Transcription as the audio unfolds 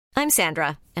I'm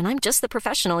Sandra, and I'm just the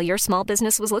professional your small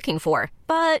business was looking for.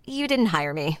 But you didn't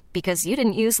hire me because you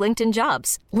didn't use LinkedIn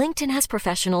Jobs. LinkedIn has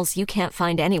professionals you can't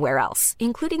find anywhere else,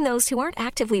 including those who aren't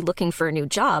actively looking for a new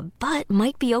job, but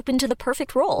might be open to the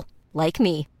perfect role, like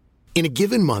me. In a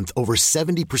given month, over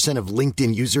 70% of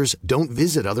LinkedIn users don't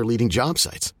visit other leading job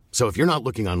sites. So if you're not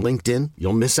looking on LinkedIn,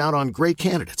 you'll miss out on great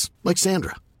candidates like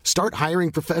Sandra. Start hiring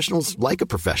professionals like a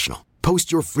professional.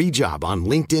 Post your free job on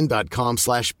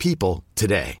linkedin.com/people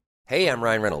today. Hey, I'm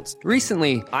Ryan Reynolds.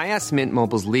 Recently, I asked Mint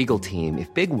Mobile's legal team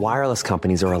if big wireless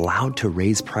companies are allowed to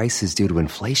raise prices due to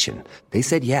inflation. They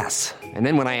said yes. And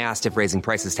then when I asked if raising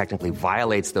prices technically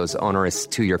violates those onerous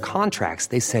two-year contracts,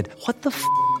 they said, "What the f***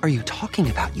 are you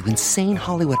talking about, you insane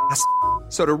Hollywood ass?"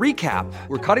 So to recap,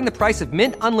 we're cutting the price of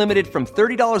Mint Unlimited from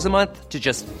 $30 a month to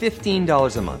just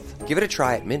 $15 a month. Give it a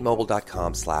try at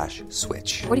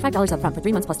mintmobile.com/switch. $45 up front for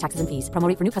 3 months plus taxes and fees. Promo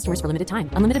rate for new customers for limited time.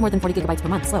 Unlimited more than 40 gigabytes per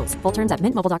month. Slows full terms at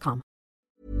mintmobile.com.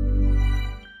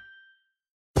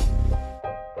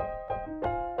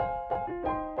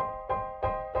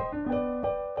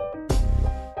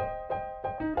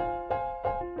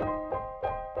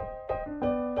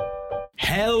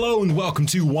 Hello and welcome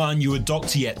to Why Aren't You a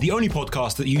Doctor Yet, the only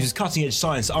podcast that uses cutting-edge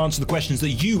science to answer the questions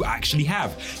that you actually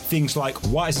have. Things like,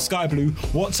 why is the sky blue,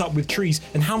 what's up with trees,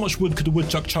 and how much wood could a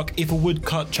woodchuck chuck if a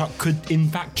woodchuck could in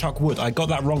fact chuck wood? I got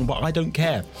that wrong, but I don't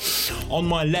care. On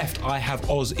my left, I have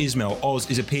Oz Ismail. Oz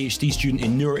is a PhD student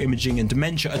in neuroimaging and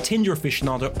dementia, a Tinder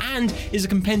aficionado, and is a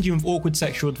compendium of awkward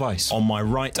sexual advice. On my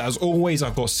right, as always,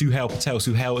 I've got Suhail Patel.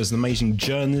 Suhail is an amazing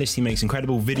journalist. He makes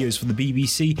incredible videos for the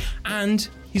BBC, and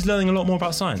he's learning a lot more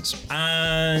about science.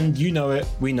 And you know it,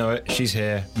 we know it, she's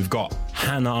here. We've got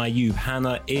Hannah Ayub.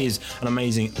 Hannah is an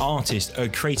amazing artist, a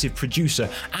creative producer,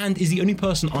 and is the only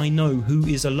person I know who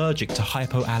is allergic to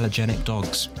hypoallergenic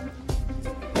dogs.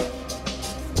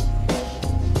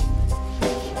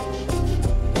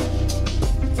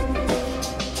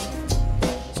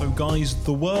 So guys,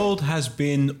 the world has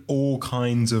been all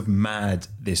kinds of mad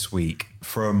this week.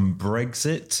 From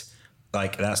Brexit,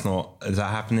 is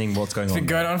that happening? What's going on? It's been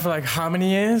going on for like how many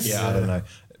years? Yeah, I don't know.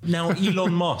 Now,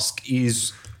 Elon Musk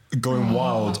is going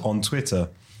wild on Twitter.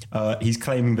 He's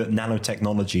claiming that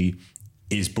nanotechnology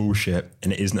is bullshit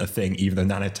and it isn't a thing, even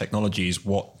though nanotechnology is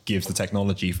what gives the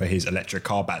technology for his electric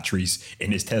car batteries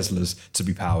in his Teslas to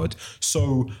be powered.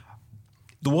 So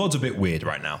the world's a bit weird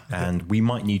right now and we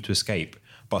might need to escape.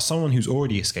 But someone who's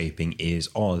already escaping is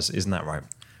Oz, isn't that right?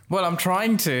 Well, I'm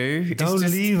trying to. Don't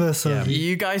leave us.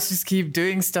 You guys just keep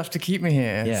doing stuff to keep me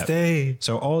here. Yeah. Stay.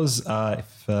 So Oz,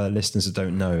 if listeners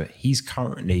don't know, he's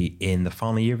currently in the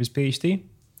final year of his PhD.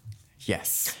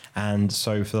 Yes. And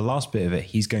so for the last bit of it,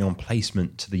 he's going on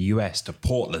placement to the US, to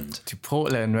Portland. To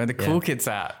Portland, where the cool kids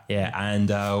at. Yeah, and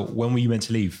when were you meant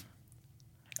to leave?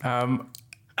 One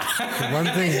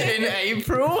thing. In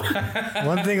April?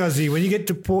 One thing, Ozzy, when you get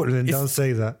to Portland, don't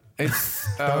say that.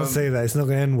 Don't say that. It's not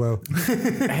going to end well.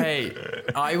 Hey,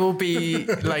 I will be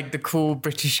like the cool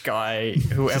British guy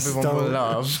who everyone will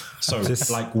love. So,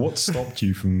 what stopped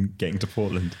you from getting to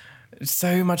Portland?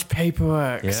 So much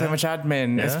paperwork, so much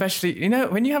admin, especially,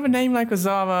 when you have a name like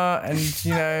Osama and,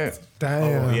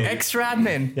 Damn. extra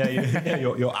admin. Yeah,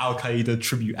 your Al Qaeda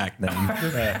tribute act name.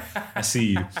 Yeah, I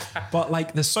see you. But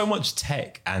there's so much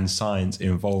tech and science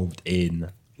involved in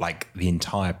the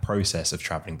entire process of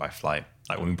traveling by flight.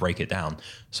 When we break it down.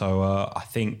 So I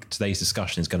think today's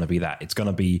discussion is going to be that. It's going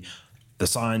to be the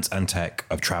science and tech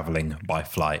of traveling by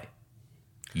flight.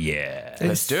 Yeah.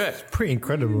 Let's do it. Pretty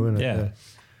incredible, isn't it? Yeah.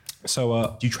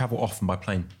 So do you travel often by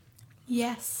plane?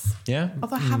 Yes. Yeah?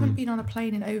 Although I haven't been on a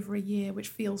plane in over a year, which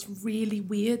feels really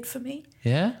weird for me.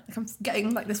 Yeah? I'm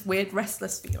getting this weird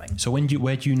restless feeling. So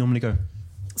where do you normally go?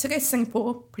 So I go to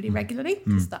Singapore pretty regularly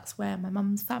because that's where my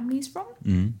mum's family's from.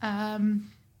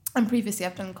 And previously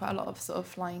I've done quite a lot of sort of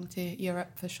flying to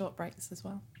Europe for short breaks as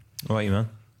well. What about you, man?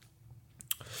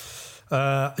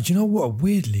 Do you know what?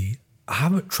 Weirdly, I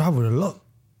haven't travelled a lot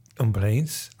on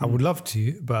planes. I would love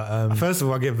to, but first of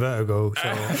all, I get vertigo,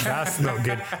 so that's not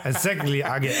good. And secondly,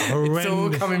 I get It's all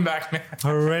coming back now.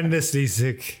 horrendously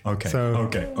sick. Okay.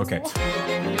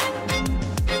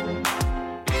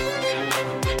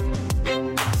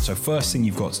 So first thing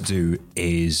you've got to do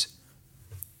is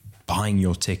buying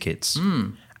your tickets.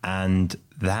 And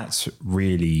that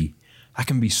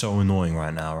can be so annoying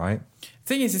right now, right?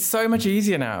 Thing is, it's so much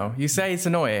easier now. You say it's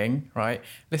annoying, right?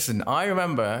 Listen, I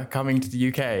remember coming to the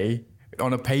UK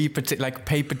on a paper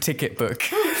ticket book.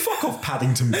 Fuck off,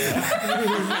 Paddington.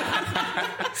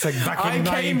 It's like back I in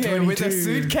came here with a 1922.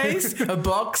 suitcase, a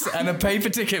box, and a paper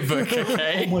ticket book.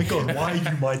 Okay. Oh my god, why are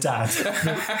you my dad?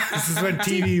 This is when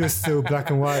TV was still black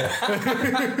and white.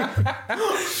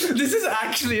 This is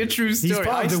actually a true story. He's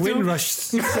part of the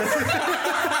Windrush.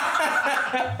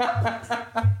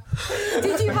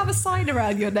 Did you have a sign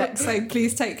around your neck saying,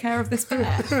 please take care of this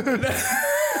bear?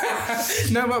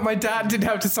 No, but my dad did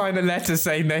have to sign a letter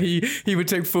saying that he would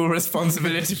take full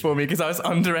responsibility for me because I was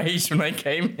underage when I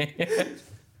came here.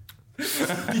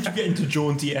 Did you get into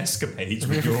jaunty escapades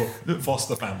with your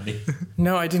foster family?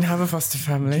 No, I didn't have a foster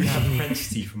family. You have French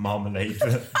tea for marmalade.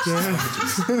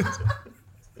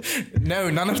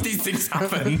 No, none of these things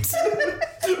happened.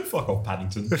 Fuck off,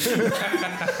 Paddington.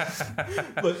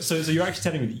 But, so you're actually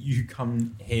telling me that you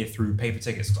come here through paper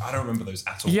tickets? I don't remember those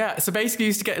at all. Yeah, so basically you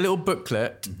used to get a little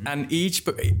booklet, and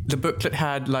the booklet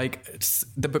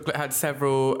had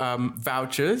several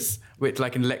vouchers with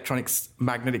like an electronic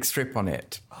magnetic strip on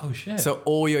it. Oh shit. So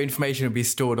all your information would be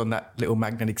stored on that little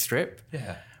magnetic strip.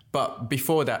 Yeah. But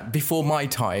before that, before my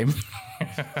time,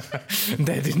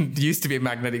 there didn't used to be a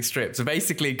magnetic strip. So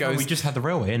basically it goes... we just had the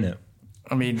railway, innit?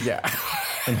 I mean, yeah.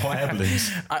 And hot air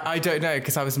balloons. I don't know,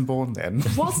 because I wasn't born then.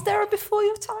 Was there a before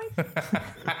your time?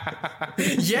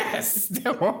 Yes,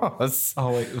 there was.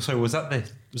 Oh wait, so was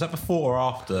that before or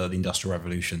after the Industrial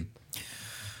Revolution?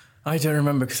 I don't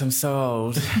remember because I'm so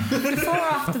old. Before or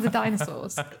after the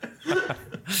dinosaurs?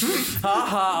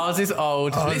 Haha, ours is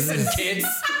old. Listen, kids.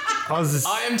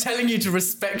 I am telling you to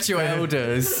respect your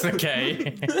elders,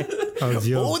 okay?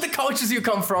 All the cultures you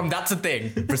come from, that's a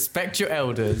thing. Respect your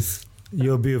elders.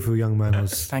 You're a beautiful young man,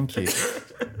 Oz. Thank you.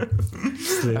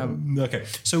 Okay,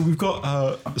 so we've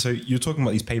got... so you're talking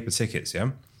about these paper tickets,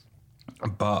 yeah?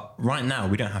 But right now,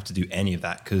 we don't have to do any of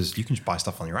that because you can just buy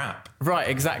stuff on your app. Right,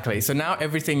 exactly. So now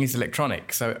everything is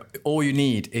electronic. So all you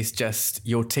need is just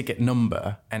your ticket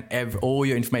number and all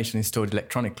your information is stored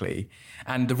electronically.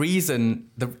 And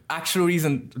the actual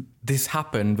reason this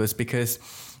happened was because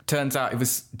turns out it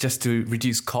was just to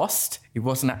reduce cost. It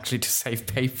wasn't actually to save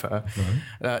paper.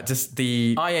 Mm-hmm. Just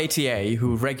the IATA,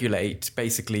 who regulate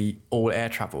basically all air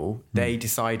travel, they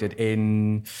decided a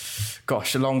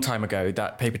long time ago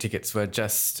that paper tickets were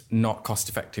just not cost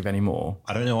effective anymore.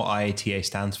 I don't know what IATA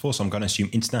stands for, so I'm going to assume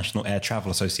International Air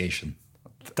Travel Association.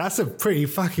 That's a pretty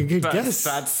fucking good guess.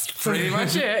 That's pretty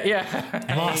much it, yeah.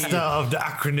 Master of the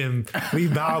acronym. We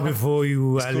bow before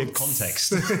you, it's Alex.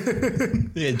 Context.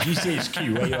 Yeah,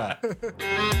 GCHQ, where you at?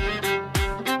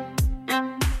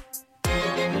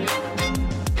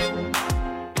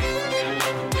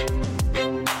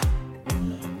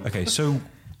 Okay, so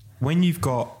when you've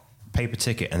got paper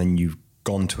ticket and then you've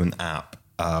gone to an app,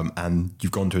 and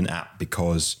you've gone to an app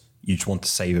because you just want to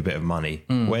save a bit of money,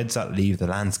 where does that leave the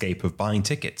landscape of buying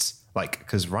tickets? Like,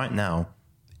 because right now,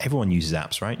 everyone uses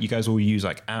apps, right? You guys all use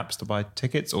like apps to buy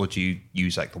tickets, or do you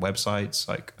use like the websites?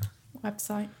 Like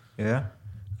Website. Yeah.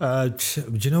 Do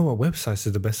you know what websites are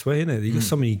the best way, innit? You got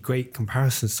so many great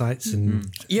comparison sites and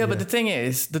Yeah, but the thing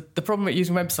is, the problem with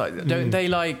using websites, don't they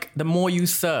like, the more you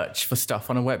search for stuff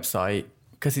on a website,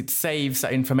 because it saves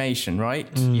that information, right?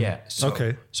 Yeah. So,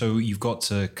 Okay. So you've got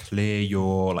to clear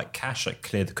your like cache, like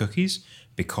clear the cookies,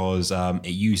 because it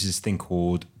uses this thing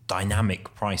called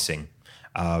dynamic pricing.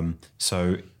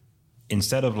 So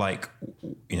instead of like,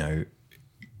 you know,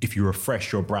 if you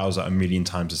refresh your browser a million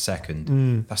times a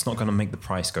second, that's not going to make the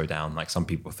price go down like some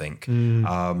people think.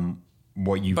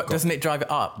 But doesn't it drive it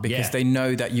up because they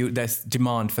know that there's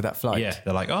demand for that flight? Yeah,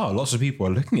 they're like, oh, lots of people are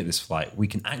looking at this flight. We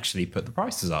can actually put the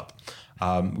prices up,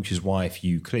 which is why if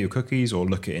you clear your cookies or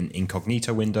look at an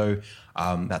incognito window,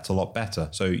 that's a lot better.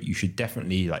 So you should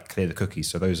definitely like clear the cookies.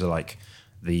 So those are like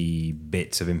the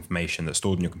bits of information that's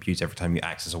stored in your computer every time you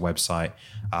access a website.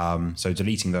 So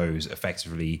deleting those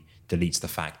effectively deletes the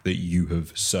fact that you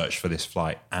have searched for this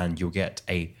flight, and you'll get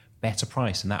a better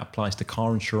price. And that applies to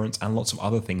car insurance and lots of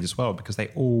other things as well, because they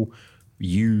all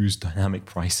use dynamic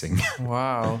pricing.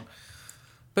 Wow.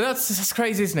 But that's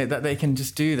crazy, isn't it? That they can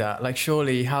just do that. Like,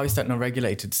 surely, how is that not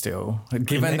regulated still?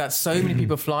 Given that so many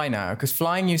people fly now, because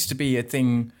flying used to be a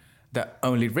thing that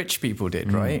only rich people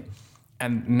did, right?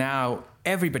 And now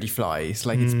everybody flies.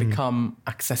 Like, it's become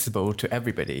accessible to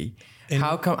everybody.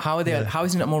 How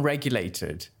is it not more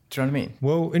regulated? Do you know what I mean?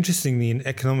 Well, interestingly, in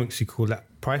economics, you call that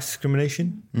price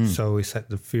discrimination. So it's like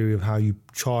the theory of how you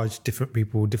charge different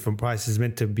people different prices,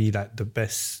 meant to be like the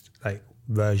best like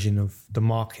version of the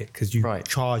market, because you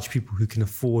charge people who can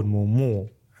afford more,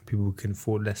 people who can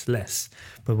afford less.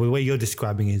 But the way you're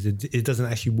describing it doesn't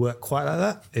actually work quite like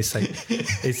that. It's like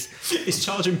It's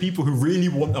charging people who really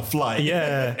want a flight.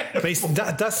 yeah, but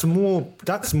that's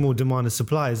more demand and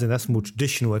supply, isn't it? That's more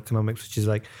traditional economics, which is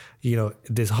like, you know,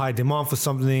 there's high demand for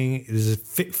something. There's a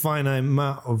finite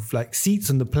amount of like seats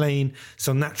on the plane.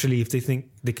 So naturally, if they think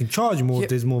they can charge more, if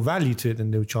there's more value to it, then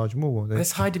they'll charge more.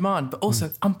 There's high demand, but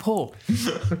also I'm poor.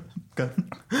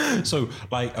 So,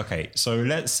 like, okay, so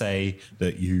let's say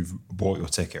that you've bought your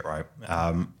ticket, right?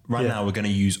 Right now, we're going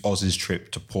to use Oz's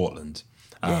trip to Portland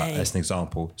as an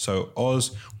example. So,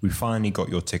 Oz, we finally got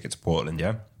your ticket to Portland,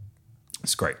 yeah?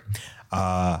 It's great.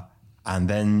 And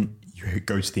then you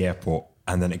go to the airport,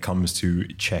 and then it comes to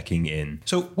checking in.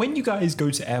 So, when you guys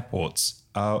go to airports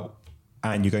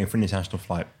and you're going for an international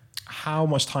flight, how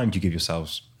much time do you give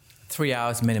yourselves? 3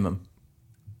 hours minimum.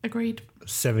 Agreed.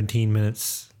 17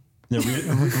 minutes. No,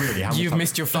 really? How much You've time?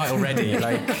 missed your flight already.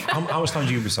 Like, How much time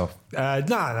do you give yourself?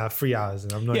 Nah, 3 hours,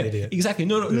 and I'm not an idiot. Exactly.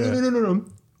 No.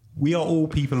 We are all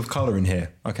people of color in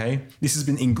here, okay? This has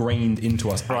been ingrained into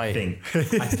us, Right.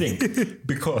 I think,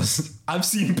 because I've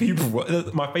seen people.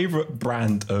 My favorite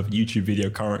brand of YouTube video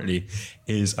currently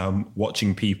is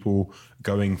watching people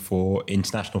going for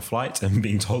international flights and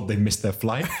being told they missed their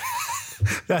flight.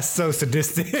 That's so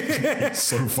sadistic. It's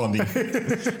so funny.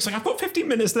 It's like, I've got 15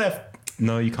 minutes left.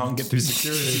 No, you can't get through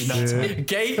security in that time.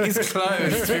 gate is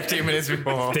closed 15 minutes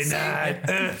before.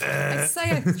 Let's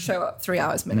say I show up 3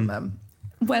 hours minimum.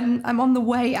 When I'm on the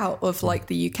way out of like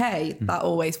the UK, that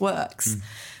always works.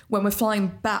 When we're flying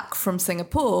back from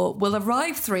Singapore, we'll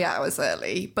arrive 3 hours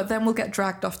early, but then we'll get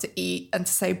dragged off to eat and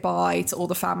to say bye to all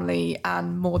the family.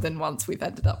 And more than once, we've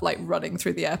ended up like running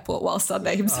through the airport whilst our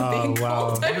names are being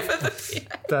called over the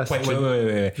That's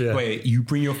Wait. You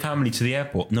bring your family to the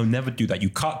airport? No, never do that. You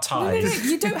cut ties.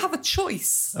 No, you don't have a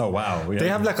choice. Oh, wow. Yeah. They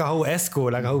have like a whole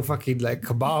escort, like a whole fucking like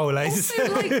cabal. Like, Also,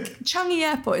 like Changi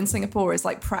Airport in Singapore is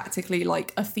like practically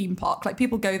like a theme park. Like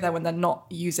people go there when they're not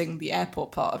using the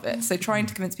airport part of it. So trying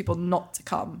to convince people not to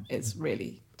come is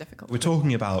really difficult. We're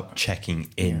talking about checking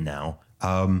in now.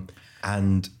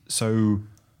 And so,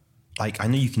 like, I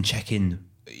know you can check in.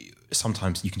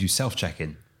 Sometimes you can do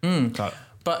self-check-in.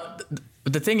 But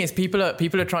the thing is, people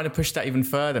are trying to push that even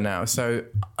further now. So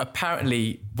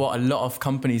apparently, what a lot of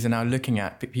companies are now looking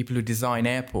at, people who design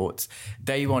airports,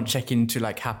 they want check-in to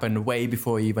like happen way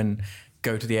before you even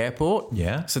go to the airport.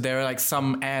 Yeah. So there are like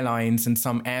some airlines and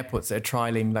some airports that are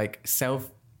trialing like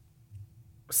selfie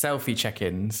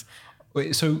check-ins.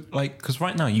 Wait, so, like, because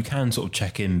right now you can sort of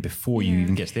check in before you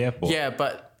even get to the airport. Yeah,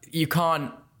 but you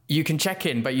can't. You can check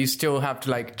in, but you still have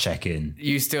to like Check in.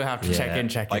 You still have to check in,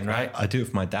 Like, right? I do it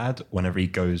for my dad whenever he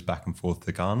goes back and forth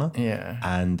to Ghana. Yeah.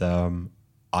 And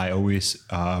I always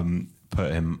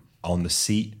put him on the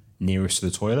seat nearest to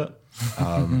the toilet.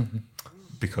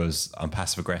 Because I'm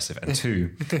passive aggressive, and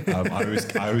two,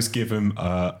 I always give him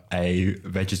a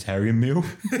vegetarian meal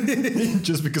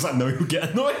just because I know he'll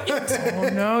get annoyed. Oh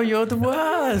no, you're the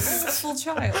worst. Full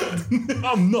child.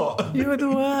 I'm not. You're the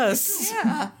worst.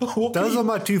 Yeah. those are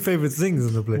my two favorite things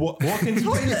on the plane. What can he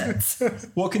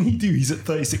What can he do? He's at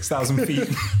 36,000 feet.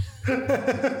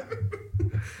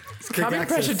 Cabin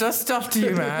pressure does stuff to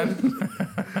you, man.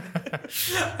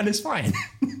 And it's fine.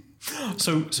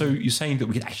 So you're saying that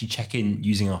we could actually check in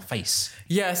using our face?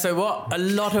 Yeah. So what a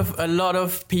lot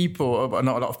of people,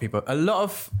 not a lot of people, a lot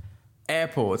of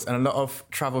airports and a lot of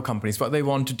travel companies, what they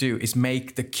want to do is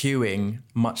make the queuing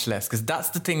much less, because that's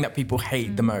the thing that people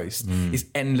hate the most is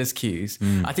endless queues.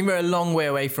 I think we're a long way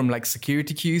away from like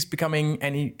security queues becoming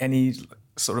any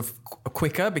sort of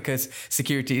quicker, because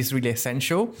security is really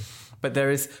essential. But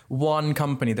there is one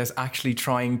company that's actually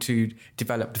trying to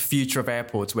develop the future of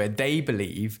airports, where they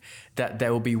believe that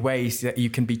there will be ways that you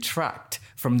can be tracked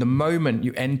from the moment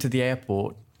you enter the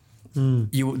airport.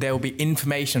 There will be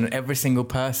information on every single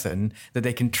person that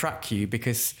they can track you,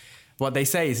 because what they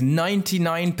say is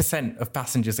 99% of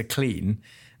passengers are clean.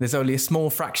 There's only a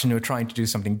small fraction who are trying to do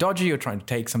something dodgy or trying to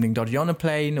take something dodgy on a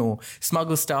plane or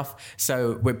smuggle stuff.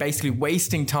 So we're basically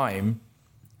wasting time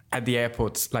at the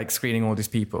airports, like screening all these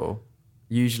people.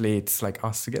 Usually it's like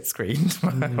us to get screened,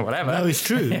 whatever. No, it's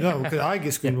true. No, because I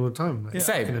get screened all the time. It's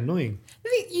Same. fucking annoying.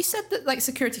 You said that like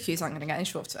security queues aren't going to get any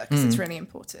shorter because it's really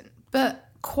important. But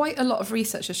quite a lot of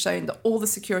research has shown that all the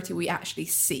security we actually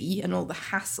see and all the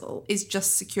hassle is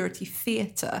just security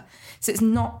theatre. So it's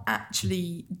not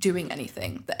actually doing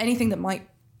anything. That anything that might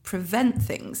prevent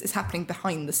things is happening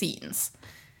behind the scenes.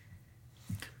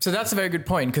 So that's a very good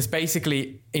point, because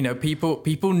basically,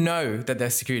 people know that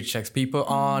there's security checks. People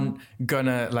aren't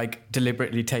gonna like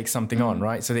deliberately take something on,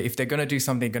 right? So that if they're gonna do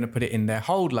something, they're gonna put it in their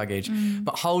hold luggage.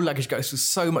 But hold luggage goes through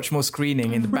so much more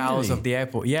screening in the bowels of the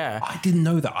airport. Yeah. I didn't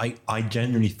know that. I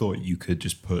genuinely thought you could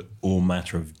just put all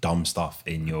matter of dumb stuff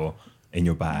in your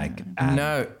bag.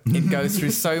 No, it goes through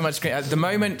so much. At the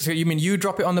moment, so you mean you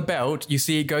drop it on the belt, you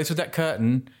see it go through that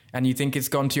curtain, and you think it's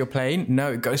gone to your plane?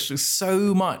 No, it goes through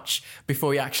so much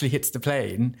before it actually hits the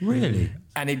plane. Really?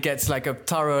 And it gets like a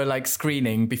thorough like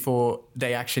screening before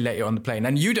they actually let you on the plane.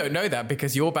 And you don't know that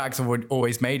because your bags have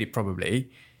always made it probably.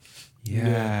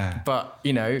 Yeah. But,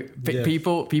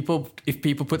 people, if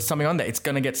people put something on there, it's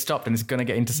going to get stopped and it's going to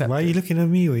get intercepted. Why are you looking at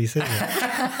me when you say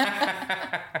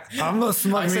that? I'm not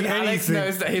smuggling anything. Alex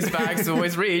knows that his bag's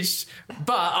always reached,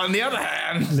 but on the other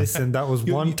hand... Listen, that was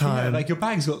one time... like your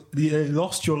bag's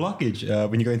lost your luggage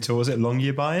when you're going to, was it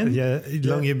Longyearbyen? Yeah,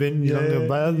 Longyearbyen.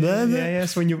 Yeah,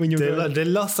 so when you're they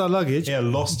lost our luggage. Yeah,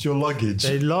 lost your luggage.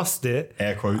 They lost it.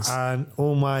 Air quotes. And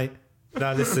all my...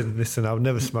 Now listen, I'll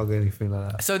never smuggle anything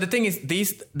like that. So the thing is,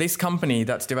 this company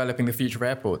that's developing the future of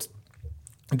airports,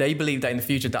 they believe that in the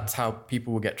future, that's how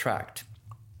people will get tracked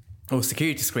or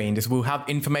security screened, is we'll have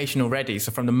information already.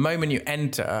 So from the moment you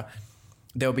enter,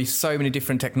 there'll be so many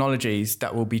different technologies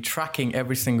that will be tracking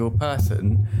every single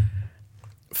person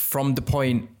from the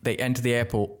point they enter the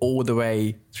airport all the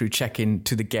way through check-in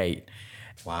to the gate.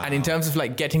 Wow. And in terms of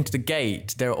like getting to the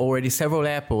gate, there are already several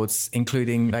airports,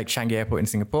 including like Changi Airport in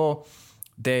Singapore.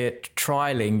 They're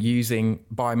trialing using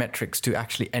biometrics to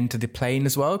actually enter the plane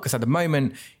as well. Because at the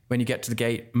moment, when you get to the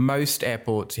gate, most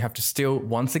airports, you have to still,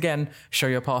 once again, show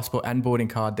your passport and boarding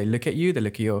card. They look at you, they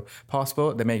look at your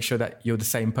passport, they make sure that you're the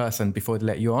same person before they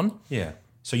let you on. Yeah.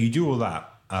 So you do all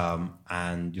that.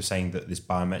 And you're saying that this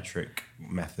biometric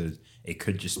method, it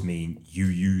could just mean you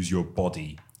use your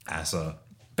body as a...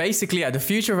 Basically, the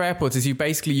future of airports is you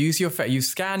basically use you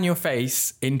scan your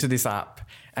face into this app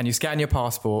and you scan your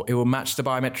passport. It will match the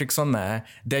biometrics on there.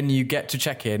 Then you get to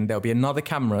check in. There'll be another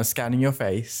camera scanning your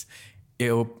face.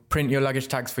 It'll print your luggage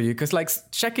tags for you because like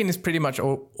check-in is pretty much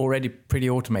already pretty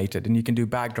automated and you can do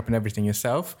bag drop and everything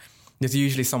yourself. There's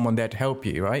usually someone there to help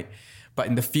you, right? But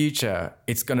in the future,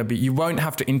 it's going to be, you won't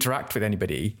have to interact with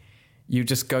anybody. You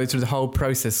just go through the whole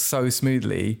process so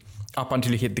smoothly up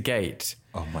until you hit the gate.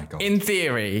 Oh my God. In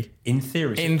theory, you're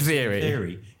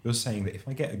saying that if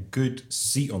I get a good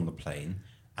seat on the plane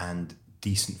and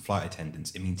decent flight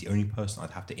attendants, it means the only person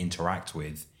I'd have to interact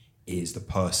with is the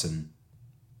person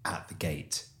at the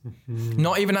gate.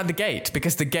 Not even at the gate,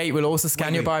 because the gate will also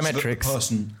scan your biometrics. So the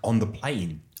person on the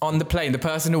plane. On the plane, the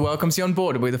person who welcomes you on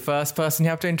board will be the first person you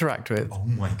have to interact with. Oh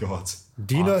my God.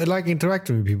 Do you not like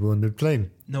interacting with people on the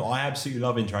plane? No, I absolutely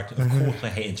love interacting. Of course I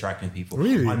hate interacting with people.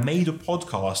 Really? I made a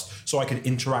podcast so I could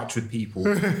interact with people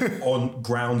on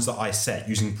grounds that I set,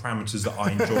 using parameters that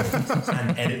I enjoy,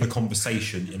 and edit the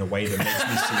conversation in a way that makes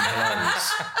me seem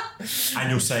hilarious. And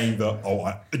you're saying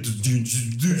that,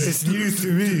 It's news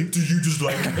to me. Do you just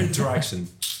like interaction?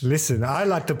 Listen, I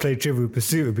like to play Trivial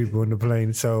Pursuit with people on the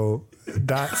plane, so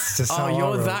that's just how I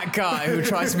you're roll. that guy who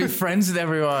tries to be friends with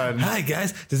everyone. Hi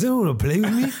guys, does anyone want to play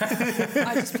with me?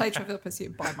 I just play Trivial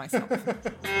Pursuit by myself.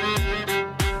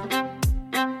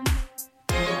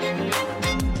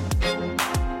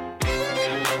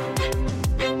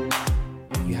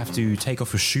 You have to take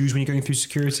off your shoes when you're going through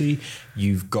security.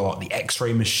 You've got the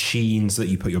X-ray machines that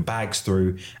you put your bags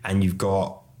through, and you've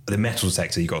got the metal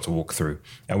detector you got to walk through,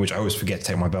 which I always forget to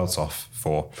take my belt off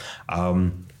for.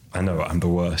 I know I'm the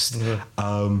worst.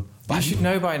 But you should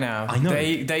know by now. I know.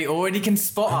 They already can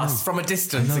spot us from a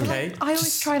distance, okay? I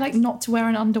always try not to wear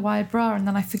an underwire bra and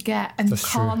then I forget and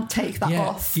can't take that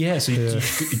off. Yeah, so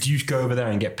do you go over there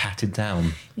and get patted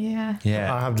down? Yeah.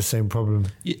 Yeah. I have the same problem.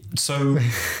 Yeah, so...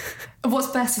 What's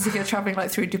best is if you're travelling like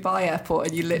through Dubai airport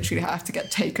and you literally have to get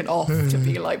taken off to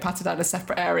be like patted down a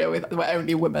separate area where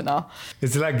only women are.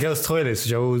 It's like girls' toilets,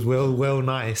 which are always well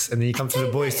nice, and then you come to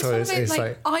the boys' toilets, and it's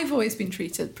like I've always been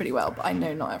treated pretty well, but I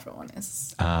know not everyone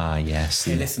is. Yes.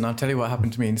 Hey, listen, I'll tell you what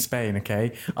happened to me in Spain,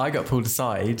 okay? I got pulled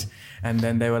aside and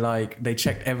then they were like, they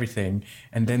checked everything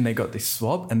and then they got this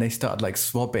swab and they started like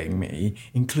swabbing me,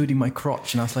 including my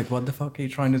crotch. And I was like, what the fuck are you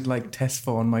trying to like test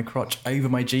for on my crotch over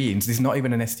my jeans? This is not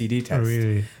even an STD test. Oh,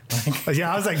 really? Like,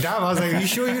 yeah, I was like, damn. I was like, are you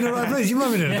sure you're in the right place? You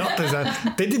might be in a doctor's.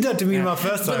 They did that to me my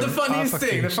first time. But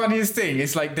the funniest thing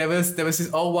is like there was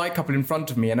this old white couple in front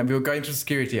of me and we were going through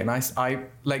security and I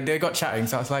like they got chatting.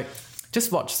 So I was like,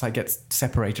 just watch as I get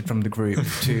separated from the group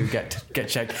to get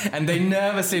checked. And they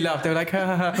nervously laughed. They were like, ha,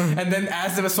 ha, ha. And then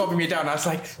as they were swapping me down, I was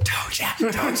like, told ya,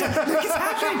 look, it's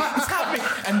happening.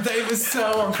 And they were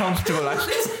so uncomfortable.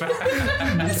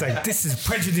 It's like, this is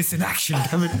prejudice in action,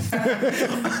 damn it.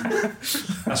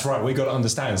 That's right, we got to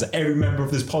understand that every member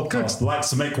of this podcast likes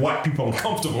to make white people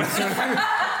uncomfortable.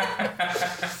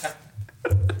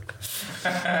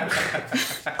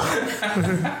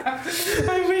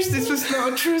 I wish this was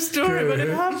not a true story, but it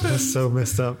happened. That's so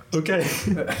messed up. Okay.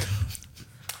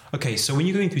 Okay, so when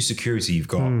you're going through security, you've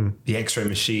got the X-ray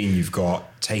machine, you've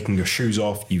got taking your shoes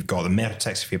off, you've got the metal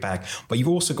detector for your bag, but you've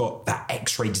also got that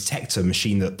X-ray detector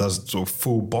machine that does sort of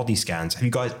full body scans. Have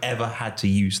you guys ever had to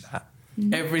use that?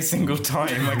 Every single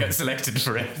time I get selected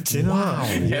for it. You know wow.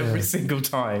 Every single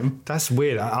time. That's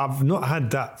weird. I've not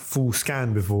had that full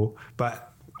scan before,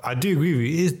 but I do agree with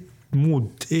you.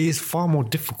 It is far more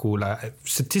difficult. Like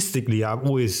statistically, I'm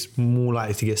always more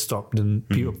likely to get stopped than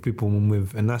people I'm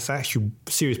with, and that's actually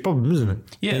a serious problem, isn't it?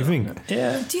 Yeah. Do you think?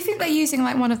 Yeah. Do you think they're using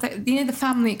like one of the, the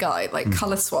Family Guy, like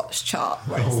colour swatch chart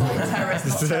where it's like terrorist,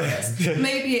 not terrorist?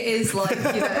 Maybe it is like,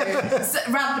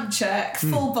 random check,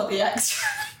 full body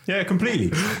X-ray. Yeah,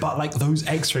 completely. But like those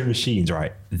X-ray machines,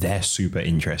 right? They're super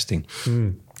interesting.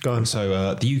 Go on.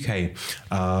 So the UK,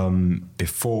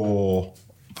 before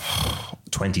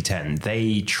 2010,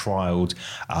 they trialed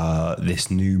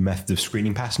this new method of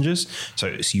screening passengers. So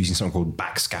it's using something called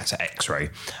backscatter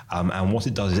X-ray. And what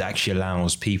it does is it actually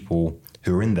allows people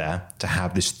who are in there to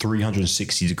have this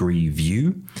 360 degree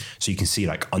view. So you can see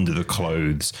like under the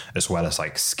clothes as well as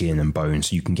like skin and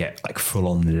bones. So you can get like full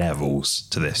on levels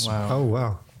to this. Wow. Oh,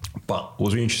 wow. But what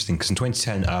was really interesting, because in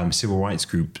 2010, civil rights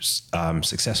groups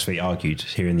successfully argued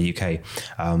here in the UK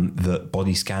that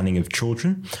body scanning of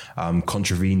children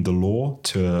contravened the law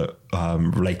to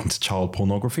relating to child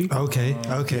pornography. Okay,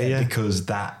 yeah. Because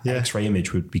that X-ray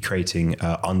image would be creating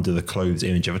under the clothes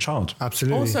image of a child.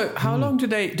 Absolutely. Also, how long do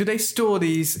they store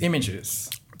these images?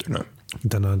 I don't know.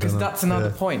 Don't know. Because that's another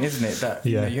point, isn't it? That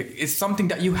it's something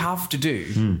that you have to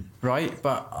do, right?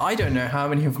 But I don't know how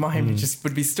many of my images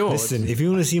would be stored. Listen, if you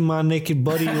want to see my naked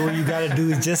body, all you got to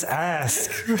do is just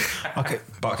ask.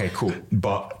 Okay, cool.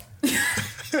 But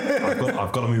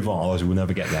I've got to move on, otherwise we'll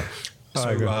never get there.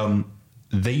 So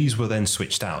these were then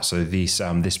switched out. So this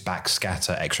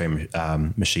backscatter X-ray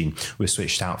machine was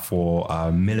switched out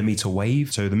for millimeter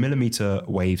wave. So the millimeter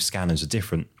wave scanners are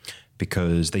different,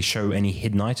 because they show any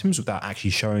hidden items without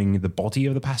actually showing the body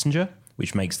of the passenger,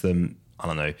 which makes them, I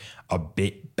don't know, a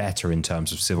bit better in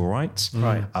terms of civil rights.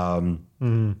 Right. Because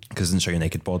it doesn't show your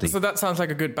naked body. So that sounds like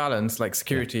a good balance, like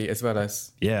security as well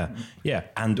as... Yeah.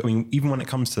 And I mean, even when it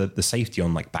comes to the safety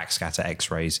on like backscatter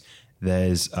X-rays,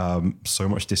 there's so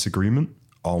much disagreement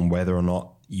on whether or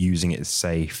not using it is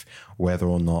safe, whether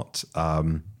or not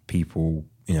people,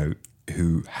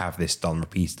 who have this done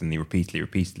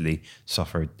repeatedly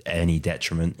suffer any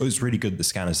detriment. It's really good the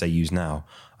scanners they use now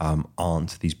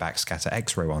aren't these backscatter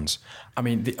X-ray ones. I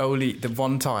mean, the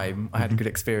one time I had a good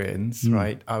experience,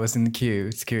 right? I was in the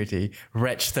queue, security,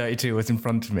 Wretch 32 was in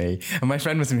front of me, and my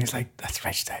friend was with me, he's like, that's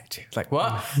Wretch 32. Like,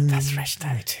 what? That's Wretch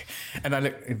 32. And I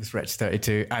looked, it was Wretch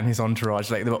 32 and his entourage,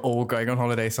 like they were all going on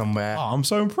holiday somewhere. Oh, I'm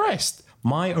so impressed.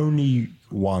 My only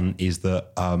one is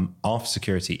that after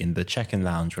security in the check-in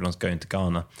lounge when I was going to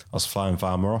Ghana, I was flying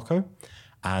via Morocco,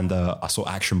 and I saw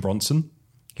Action Bronson.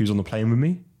 He was on the plane with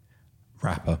me.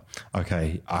 Rapper.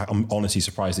 Okay, I'm honestly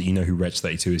surprised that you know who Reg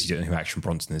 32 is. You don't know who Action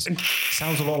Bronson is.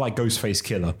 Sounds a lot like Ghostface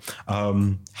Killer.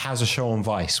 Has a show on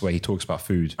Vice where he talks about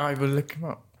food. I will look him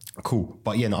up. Cool.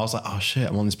 But I was like, oh shit,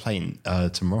 I'm on this plane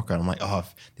to Morocco, and I'm like,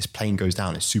 if this plane goes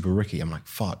down, it's super rickety. I'm like,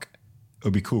 fuck. It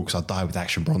would be cool because I'll die with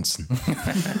Action Bronson.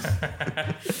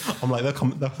 I'm like, they'll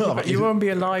come. But you won't be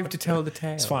alive to tell the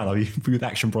tale. It's fine. I'll be with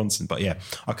Action Bronson. But yeah,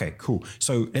 okay, cool.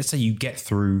 So let's say you get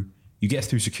through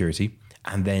security,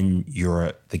 and then you're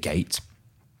at the gate.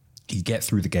 You get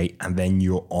through the gate, and then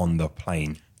you're on the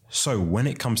plane. So when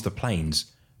it comes to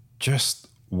planes, just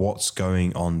what's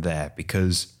going on there?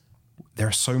 Because there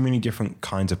are so many different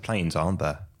kinds of planes, aren't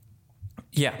there?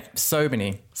 Yeah, so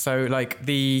many. So like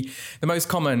the most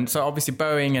common, so obviously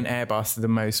Boeing and Airbus are the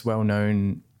most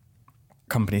well-known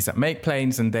companies that make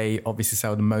planes, and they obviously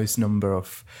sell the most number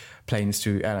of planes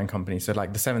to airline companies. So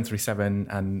like the 737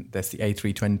 and there's the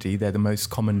A320, they're the most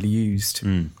commonly used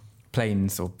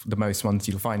planes, or the most ones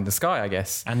you'll find in the sky, I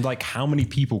guess. And like how many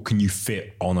people can you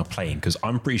fit on a plane? Because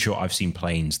I'm pretty sure I've seen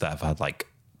planes that have had like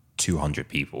 200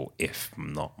 people, if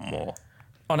not more.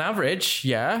 On average,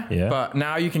 yeah. Yeah. But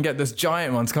now you can get those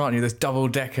giant ones, can't you? Those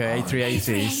double-decker A380s.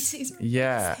 A380s.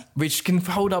 Yeah. Which can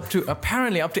hold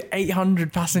apparently up to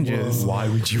 800 passengers. Why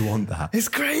would you want that? It's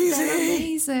crazy. They're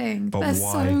amazing. But They're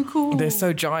why? so cool. They're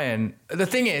so giant.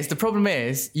 The problem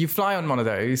is you fly on one of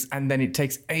those and then it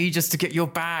takes ages to get your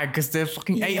bag because there's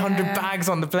fucking 800 bags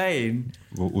on the plane.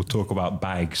 We'll talk about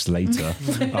bags later.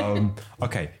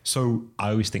 Okay, so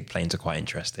I always think planes are quite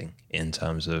interesting in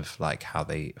terms of like how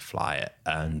they fly it.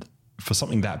 And for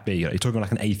something that big, you're talking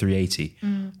like an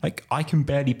A380, like I can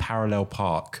barely parallel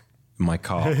park my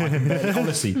car. I can barely,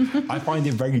 honestly, I find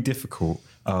it very difficult.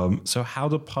 So how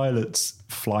do pilots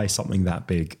fly something that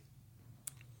big?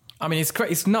 I mean,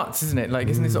 it's nuts, isn't it? Like,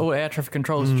 isn't this all air traffic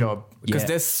control's job? Because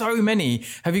there's so many.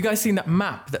 Have you guys seen that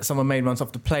map that someone made once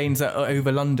of the planes that are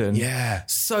over London? Yeah.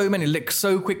 So many. Like,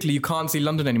 so quickly you can't see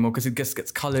London anymore because it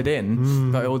gets coloured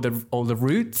in by all the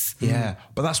routes. Yeah,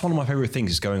 but that's one of my favorite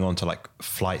things is going on to like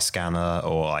Flight Scanner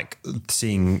or like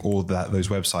seeing all those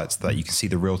websites that you can see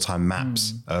the real-time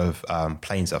maps of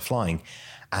planes that are flying.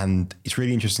 And it's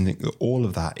really interesting that all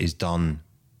of that is done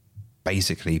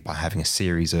basically by having a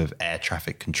series of air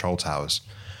traffic control towers.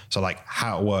 So like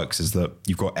how it works is that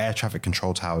you've got air traffic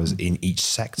control towers in each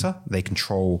sector. They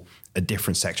control a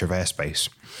different sector of airspace.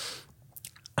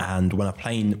 And when a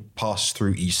plane passes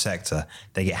through each sector,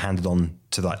 they get handed on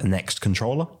to like the next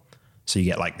controller. So you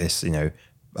get like this, So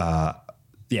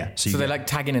they like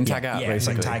tag in and tag out. Yeah,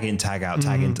 basically. it's like tag in, tag out,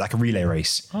 tag in, like a relay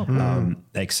race.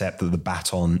 Except that the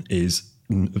baton is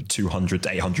 200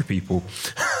 to 800 people.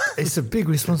 It's a big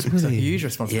responsibility. It's a huge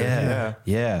responsibility.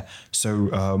 Yeah. So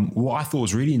what I thought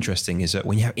was really interesting is that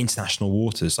when you have international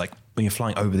waters, like when you're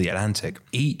flying over the Atlantic,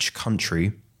 each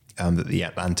country that the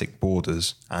Atlantic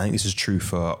borders, I think this is true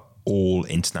for all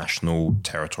international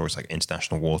territories, like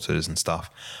international waters and stuff,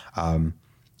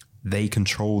 they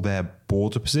control their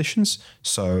border positions.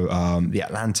 So the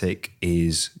Atlantic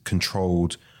is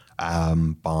controlled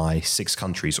by 6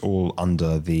 countries, all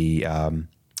under the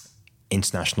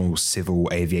International Civil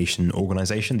Aviation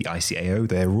Organization, the ICAO,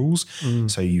 their rules.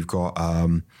 So you've got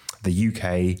the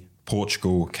UK,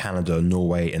 Portugal, Canada,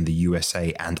 Norway, and the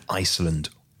USA and Iceland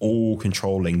all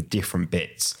controlling different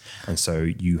bits. And so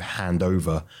you hand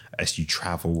over as you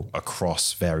travel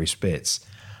across various bits,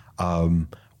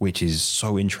 which is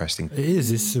so interesting. It is.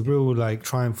 It's a real like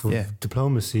triumph of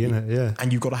diplomacy, isn't it? Yeah.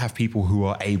 And you've got to have people who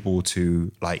are able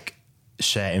to like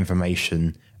share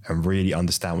information and really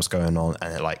understand what's going on.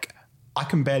 And like, I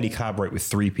can barely collaborate with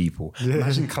 3 people.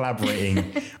 Imagine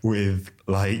collaborating with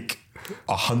like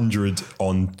 100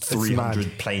 on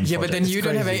 300 planes. Yeah, but then you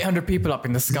don't have 800 people up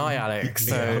in the sky, Alex.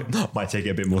 So might take it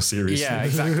a bit more seriously. Yeah,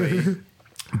 exactly.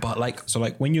 But like, so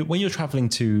like when you're traveling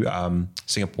to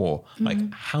Singapore,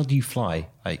 like how do you fly?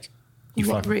 Like you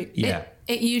What fly? route? Yeah.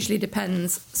 It usually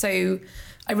depends. So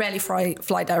I rarely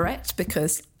fly direct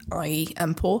because I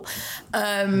am poor.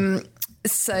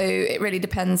 So it really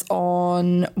depends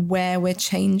on where we're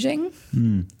changing.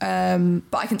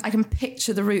 But I can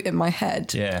picture the route in my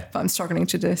head. Yeah. But I'm struggling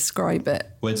to describe it.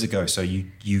 Where does it go? So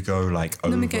you go like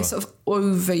over. Then we go sort of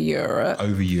over Europe.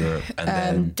 Over Europe and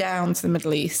then Down to the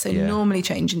Middle East. So Yeah. normally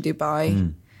change in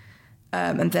Dubai.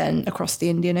 And then across the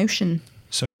Indian Ocean.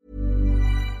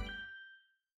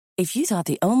 If you thought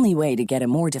the only way to get a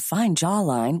more defined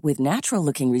jawline with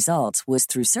natural-looking results was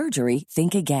through surgery,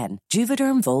 think again.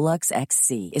 Juvederm Volux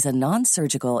XC is a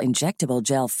non-surgical injectable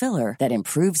gel filler that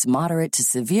improves moderate to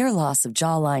severe loss of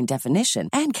jawline definition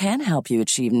and can help you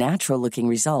achieve natural-looking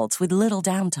results with little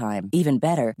downtime. Even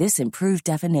better, this improved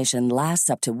definition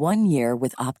lasts up to 1 year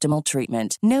with optimal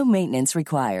treatment. No maintenance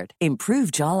required.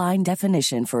 Improve jawline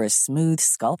definition for a smooth,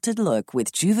 sculpted look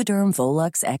with Juvederm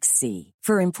Volux XC.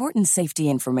 For important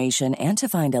safety information and to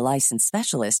find a licensed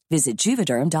specialist, visit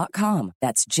Juvederm.com.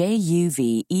 That's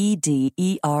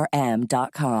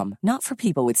JUVEDERM.com. Not for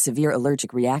people with severe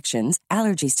allergic reactions,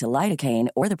 allergies to lidocaine,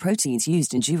 or the proteins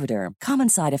used in Juvederm. Common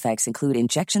side effects include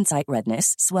injection site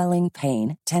redness, swelling,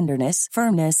 pain, tenderness,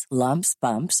 firmness, lumps,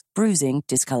 bumps, bruising,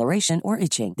 discoloration, or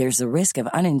itching. There's a risk of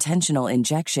unintentional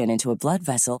injection into a blood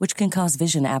vessel, which can cause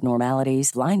vision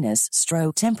abnormalities, blindness,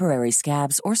 stroke, temporary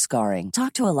scabs, or scarring.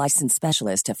 Talk to a licensed specialist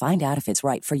to find out if it's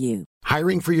right for you.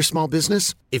 Hiring for your small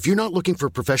business? If you're not looking for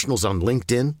professionals on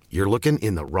LinkedIn, you're looking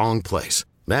in the wrong place.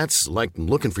 That's like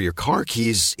looking for your car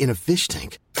keys in a fish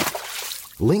tank.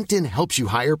 LinkedIn helps you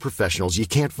hire professionals you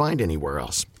can't find anywhere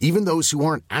else, even those who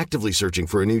aren't actively searching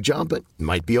for a new job but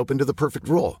might be open to the perfect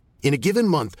role. In a given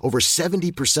month, over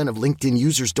 70% of LinkedIn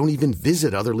users don't even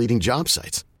visit other leading job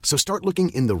sites. So start looking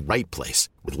in the right place.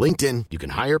 With LinkedIn, you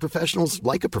can hire professionals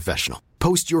like a professional.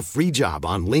 Post your free job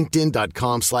on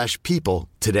linkedin.com/people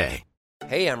today.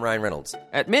 Hey, I'm Ryan Reynolds.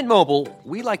 At Mint Mobile,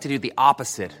 we like to do the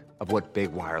opposite of what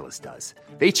Big Wireless does.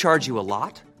 They charge you a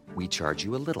lot, we charge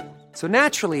you a little. So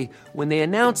naturally, when they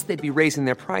announced they'd be raising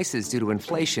their prices due to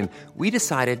inflation, we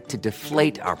decided to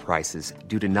deflate our prices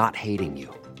due to not hating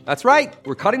you. That's right.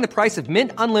 We're cutting the price of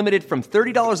Mint Unlimited from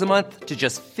 $30 a month to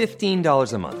just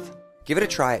 $15 a month. Give it a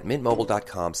try at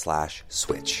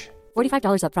mintmobile.com/switch.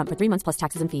 $45 up front for 3 months plus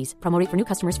taxes and fees. Promo rate for new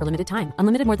customers for limited time.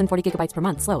 Unlimited more than 40 gigabytes per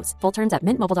month. Slows full terms at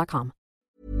mintmobile.com.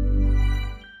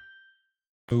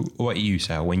 What you,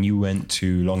 Sal? When you went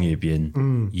to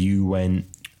Longyearbyen, you went...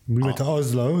 We went to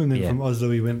Oslo, and then from Oslo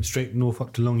we went straight north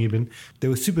up to Longyearbyen. They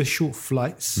were super short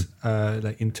flights,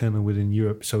 like internal within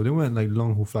Europe, so they weren't like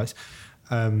long haul flights.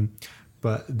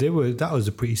 But that was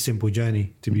a pretty simple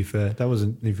journey, to be fair. That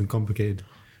wasn't even complicated.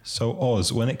 So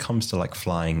Oz, when it comes to like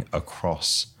flying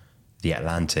across the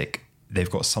Atlantic, they've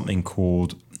got something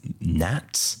called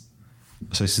NATS.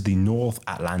 So this is the North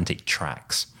Atlantic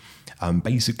Tracks.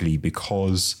 Basically,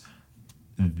 because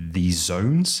these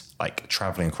zones, like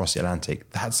traveling across the Atlantic,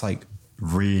 that's like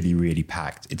really, really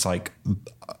packed. It's like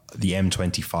the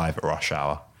M25 at rush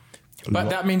hour.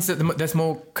 But that means that there's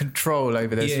more control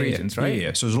over those regions, right?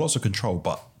 Yeah, so there's lots of control,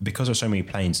 but because there's so many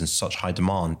planes and such high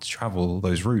demand to travel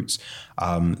those routes,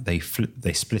 they split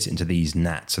it into these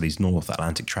NATs, so these North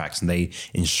Atlantic Tracks, and they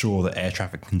ensure that air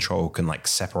traffic control can like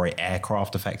separate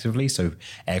aircraft effectively, so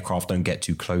aircraft don't get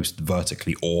too close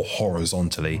vertically or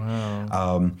horizontally.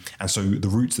 Wow. And so the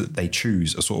routes that they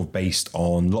choose are sort of based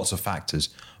on lots of factors,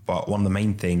 but one of the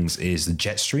main things is the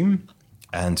jet stream.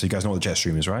 And so you guys know what the jet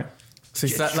stream is, right? So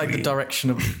is that like the direction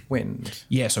of wind?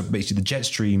 Yeah, so basically the jet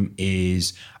stream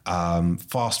is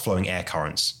fast flowing air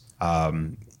currents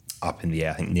up in the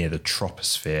air, I think near the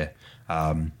troposphere.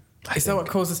 Is that what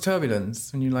causes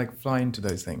turbulence when you like fly into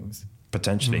those things?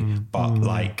 Potentially, but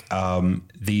like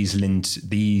these lead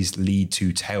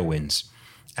to tailwinds.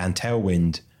 And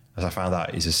tailwind, as I found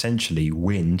out, is essentially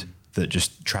wind that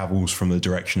just travels from the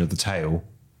direction of the tail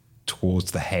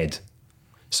towards the head.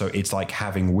 So it's like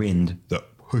having wind that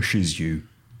pushes you.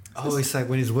 Oh, it's like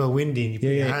when it's well windy and you put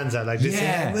your hands out like this.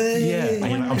 Yeah. And you're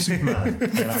like, I'm Superman.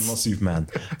 I'm not Superman.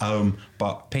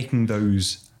 But picking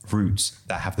those routes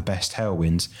that have the best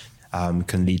tailwinds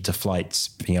can lead to flights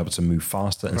being able to move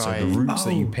faster. And so the routes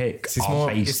that you pick are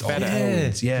based on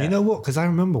tailwinds. Yeah. You know what? Because I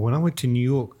remember when I went to New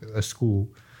York at school,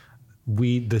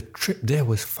 the trip there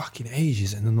was fucking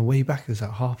ages, and on the way back it was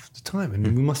like half the time, and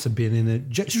we must have been in a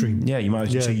jet stream. Yeah, you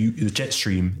might. So the jet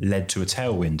stream led to a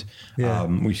tailwind,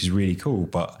 which is really cool.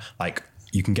 But like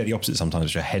you can get the opposite sometimes,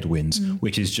 which are headwinds,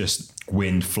 which is just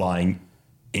wind flying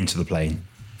into the plane.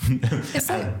 It's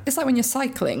like when you're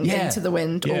cycling into the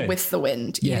wind or with the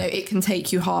wind. You know, it can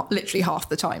take you literally half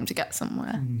the time to get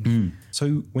somewhere.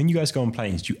 So when you guys go on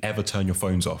planes, do you ever turn your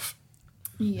phones off?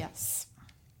 Yes.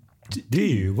 Do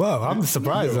you? Wow, I'm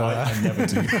surprised. I never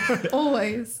do.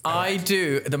 Always. I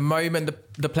do. The moment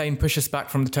the plane pushes back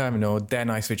from the terminal, then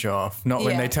I switch it off. Not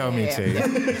when they tell me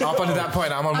to. Up until that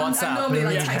point, I'm on WhatsApp. I'm normally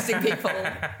like texting people.